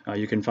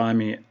 You can find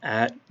me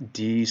at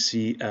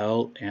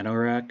DCL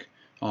Anorak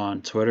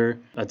on Twitter.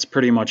 That's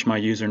pretty much my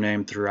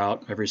username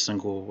throughout every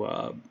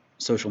single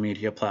social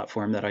media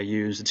platform that I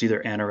use. It's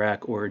either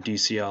Anorak or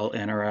DCL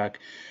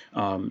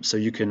Anorak. So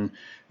you can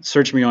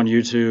search me on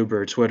YouTube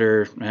or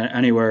Twitter,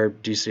 anywhere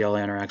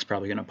DCL Anorak's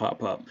probably going to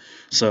pop up.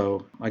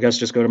 So I guess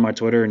just go to my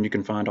Twitter and you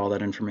can find all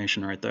that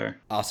information right there.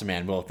 Awesome,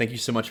 man. Well, thank you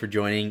so much for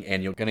joining,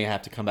 and you're going to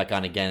have to come back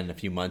on again in a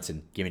few months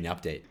and give me an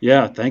update.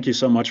 Yeah, thank you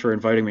so much for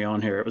inviting me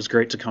on here. It was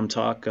great to come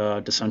talk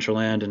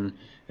Decentraland and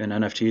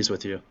NFTs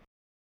with you.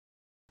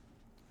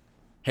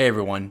 Hey,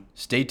 everyone.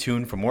 Stay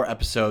tuned for more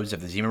episodes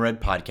of the Zima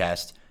Red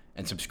podcast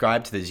and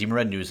subscribe to the Zima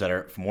Red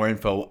newsletter for more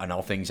info on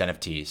all things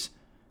NFTs.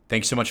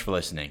 Thanks so much for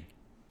listening.